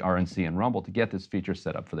worked with the RNC and Rumble to get this feature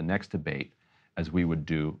set up for the next debate, as we would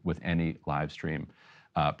do with any live stream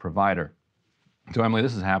provider. So Emily,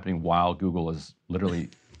 this is happening while Google is literally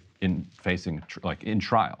in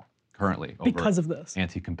trial currently because of this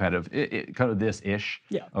anti-competitive, kind of this-ish,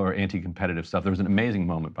 or anti-competitive stuff. There was an amazing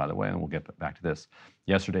moment, by the way, and we'll get back to this,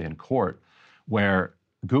 yesterday in court, where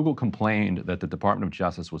Google complained that the Department of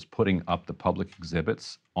Justice was putting up the public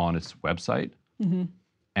exhibits on its website,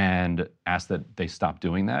 and asked that they stop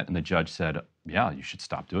doing that. And the judge said, yeah, you should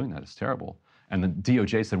stop doing that. It's terrible. And the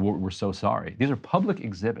DOJ said, we're so sorry. These are public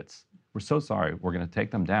exhibits. We're so sorry. We're going to take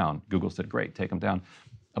them down. Google said, great, take them down.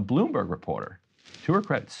 A Bloomberg reporter, to her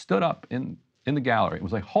credit, stood up in the gallery and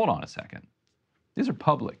was like, hold on a second. These are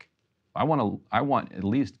public. I want at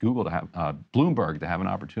least Google to have, Bloomberg to have an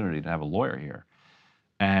opportunity to have a lawyer here.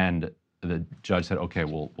 And the judge said, okay,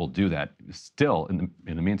 we'll do that. Still, in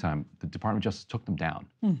the meantime, the Department of Justice took them down.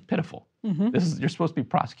 Pitiful. You're supposed to be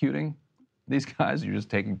prosecuting these guys. You're just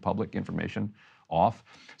taking public information off.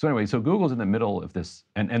 So anyway, so Google's in the middle of this,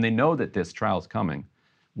 and they know that this trial is coming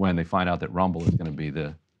when they find out that Rumble is going to be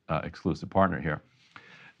the exclusive partner here.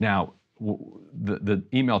 Now, the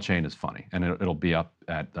email chain is funny, and it'll be up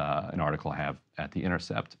at an article I have at The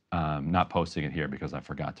Intercept. Not posting it here because I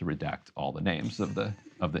forgot to redact all the names of the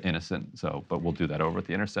innocent. But we'll do that over at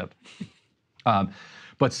The Intercept.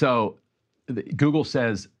 Google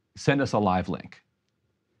says, send us a live link,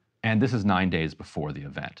 and this is 9 days before the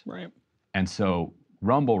event. Right. And so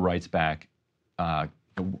Rumble writes back, I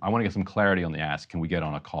want to get some clarity on the ask. Can we get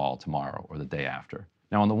on a call tomorrow or the day after?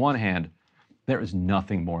 Now, on the one hand, there is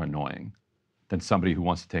nothing more annoying than somebody who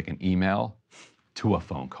wants to take an email to a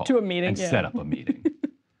phone call. To a meeting, and set up a meeting.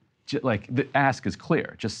 Like, the ask is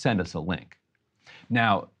clear. Just send us a link.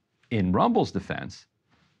 Now, in Rumble's defense,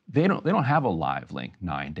 they don't have a live link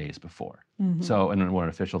 9 days before. So, and what an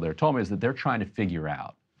official there told me is that they're trying to figure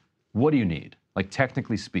out, what do you need? Like,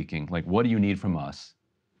 technically speaking, like, what do you need from us?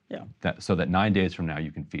 Yeah. So that 9 days from now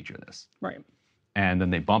you can feature this. Right. And then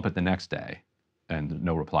they bump it the next day, and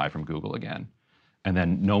no reply from Google again. And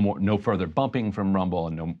then no further bumping from Rumble,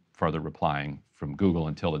 and no further replying from Google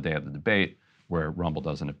until the day of the debate, where Rumble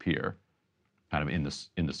doesn't appear kind of in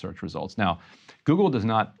the search results. Now, Google does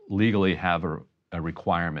not legally have a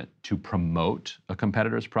requirement to promote a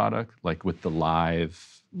competitor's product, like with the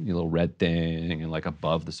live little red thing and like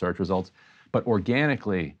above the search results. But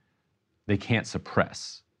organically, they can't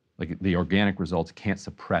suppress. Like, the organic results can't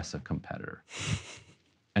suppress a competitor.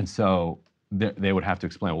 And so they would have to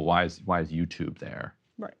explain, well, why is YouTube there?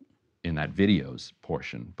 Right. In that videos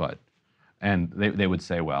portion? And they would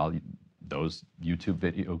say, well, those YouTube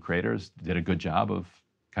video creators did a good job of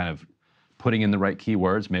kind of putting in the right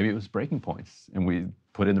keywords. Maybe it was breaking points, and we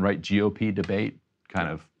put in the right GOP debate kind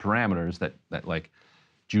of parameters that like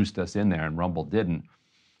juiced us in there, and Rumble didn't.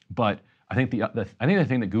 But I think the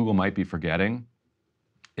thing that Google might be forgetting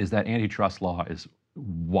is that antitrust law is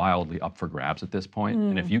wildly up for grabs at this point.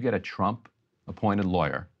 And if you get a Trump-appointed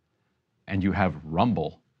lawyer and you have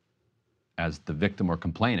Rumble as the victim or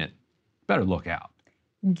complainant, better look out.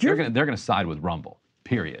 They're gonna side with Rumble,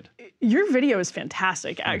 period. Your video is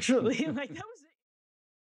fantastic, actually. Like, that was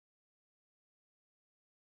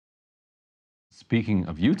Speaking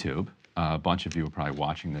of YouTube, a bunch of you are probably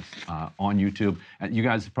watching this on YouTube. And you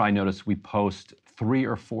guys have probably noticed we post 3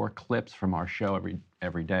 or 4 clips from our show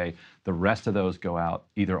every day. The rest of those go out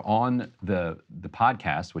either on the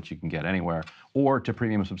podcast, which you can get anywhere, or to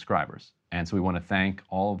premium subscribers. And so we want to thank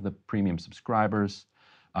all of the premium subscribers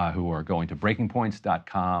who are going to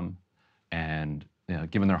breakingpoints.com and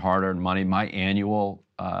giving their hard-earned money. My annual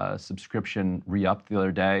subscription re-upped the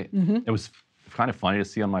other day. Mm-hmm. It was kind of funny to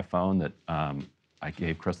see on my phone that I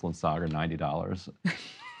gave Crystal and Sagar $90.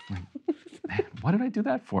 Man, what did I do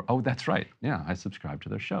that for? Oh, that's right. Yeah, I subscribed to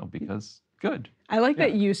their show because good. I like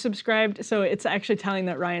that you subscribed. So it's actually telling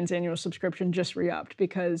that Ryan's annual subscription just re-upped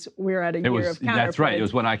because we're at a year of counterpoint. That's right. It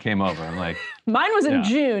was when I came over. I'm like, mine was in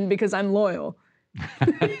June because I'm loyal.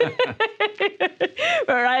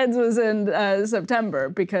 But Ryan's was in September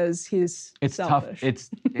because he's selfish. Tough. It's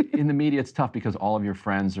in the media. It's tough because all of your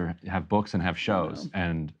friends have books and have shows,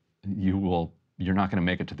 and you're not going to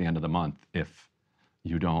make it to the end of the month if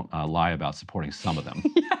you don't lie about supporting some of them.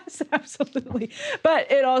 Yes, absolutely.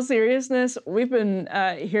 But in all seriousness, we've been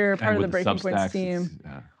here part of the Breaking Points team.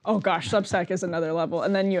 Oh gosh, Substack is another level,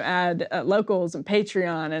 and then you add locals and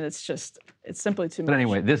Patreon, and it's simply too much. But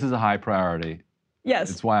anyway, this is a high priority.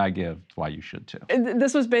 Yes. It's why I give. It's why you should too.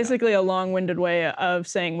 This was basically a long-winded way of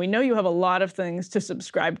saying we know you have a lot of things to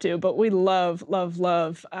subscribe to, but we love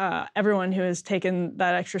everyone who has taken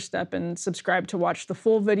that extra step and subscribed to watch the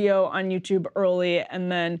full video on YouTube early,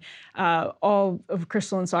 and then all of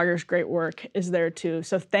Crystal and Sagar's great work is there too.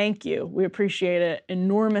 So thank you. We appreciate it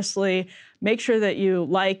enormously. Make sure that you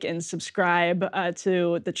like and subscribe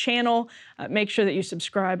to the channel. Make sure that you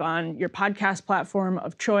subscribe on your podcast platform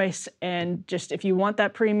of choice. And just if you want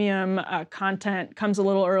that premium content, comes a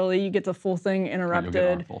little early, you get the full thing uninterrupted. You'll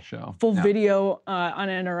get our full show. Full video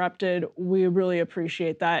uninterrupted. We really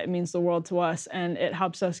appreciate that. It means the world to us, and it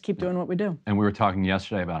helps us keep doing what we do. And we were talking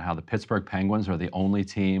yesterday about how the Pittsburgh Penguins are the only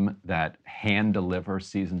team that hand deliver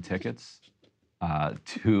season tickets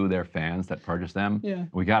to their fans that purchase them. Yeah.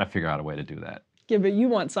 We got to figure out a way to do that. Yeah, but you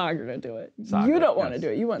want Sagar to do it. You don't want to do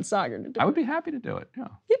it. You want Sagar to do it. I would be happy to do it, yeah.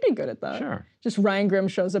 You'd be good at that. Sure. Just Ryan Grimm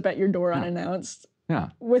shows up at your door unannounced. Yeah.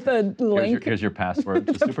 With a link. Here's your password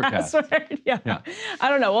to Supercast. Password. Yeah. I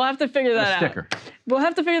don't know. We'll have to figure that out. Sticker. We'll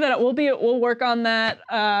have to figure that out. We'll work on that.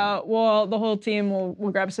 The whole team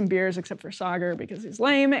will grab some beers except for Sagar because he's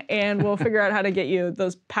lame, and we'll figure out how to get you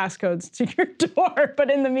those passcodes to your door. But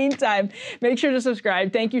in the meantime, make sure to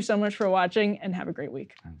subscribe. Thank you so much for watching, and have a great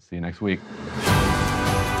week. And see you next week.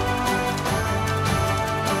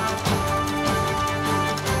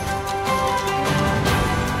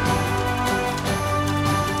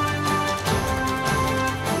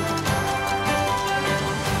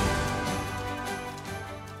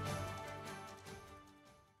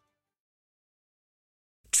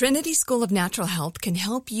 Trinity School of Natural Health can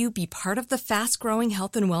help you be part of the fast-growing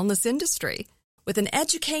health and wellness industry. With an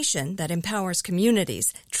education that empowers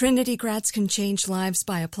communities, Trinity grads can change lives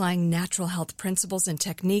by applying natural health principles and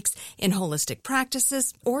techniques in holistic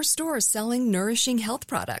practices or stores selling nourishing health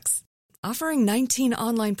products. Offering 19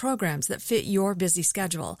 online programs that fit your busy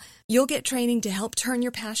schedule, you'll get training to help turn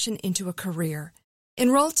your passion into a career.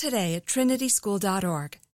 Enroll today at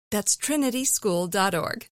trinityschool.org. That's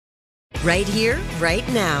trinityschool.org. Right here, right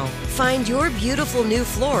now. Find your beautiful new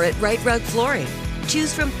floor at Right Rug Flooring.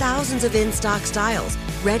 Choose from thousands of in-stock styles,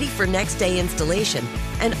 ready for next day installation,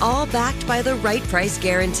 and all backed by the right price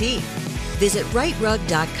guarantee. Visit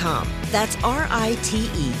rightrug.com. That's RITERUG.com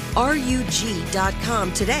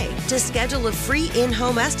today to schedule a free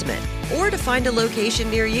in-home estimate or to find a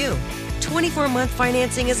location near you. 24-month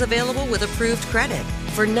financing is available with approved credit.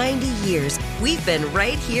 For 90 years, we've been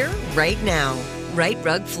right here, right now. Right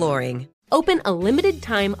Rug Flooring. Open a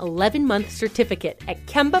limited-time 11-month certificate at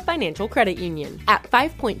Kemba Financial Credit Union. At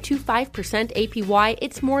 5.25% APY,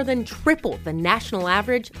 it's more than triple the national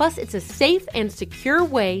average, plus it's a safe and secure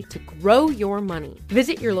way to grow your money.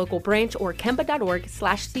 Visit your local branch or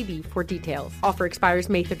kemba.org/cb for details. Offer expires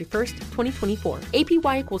May 31st, 2024.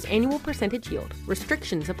 APY equals annual percentage yield.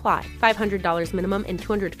 Restrictions apply. $500 minimum and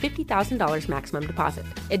 $250,000 maximum deposit.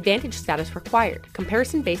 Advantage status required.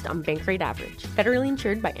 Comparison based on bank rate average. Federally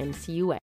insured by NCUA.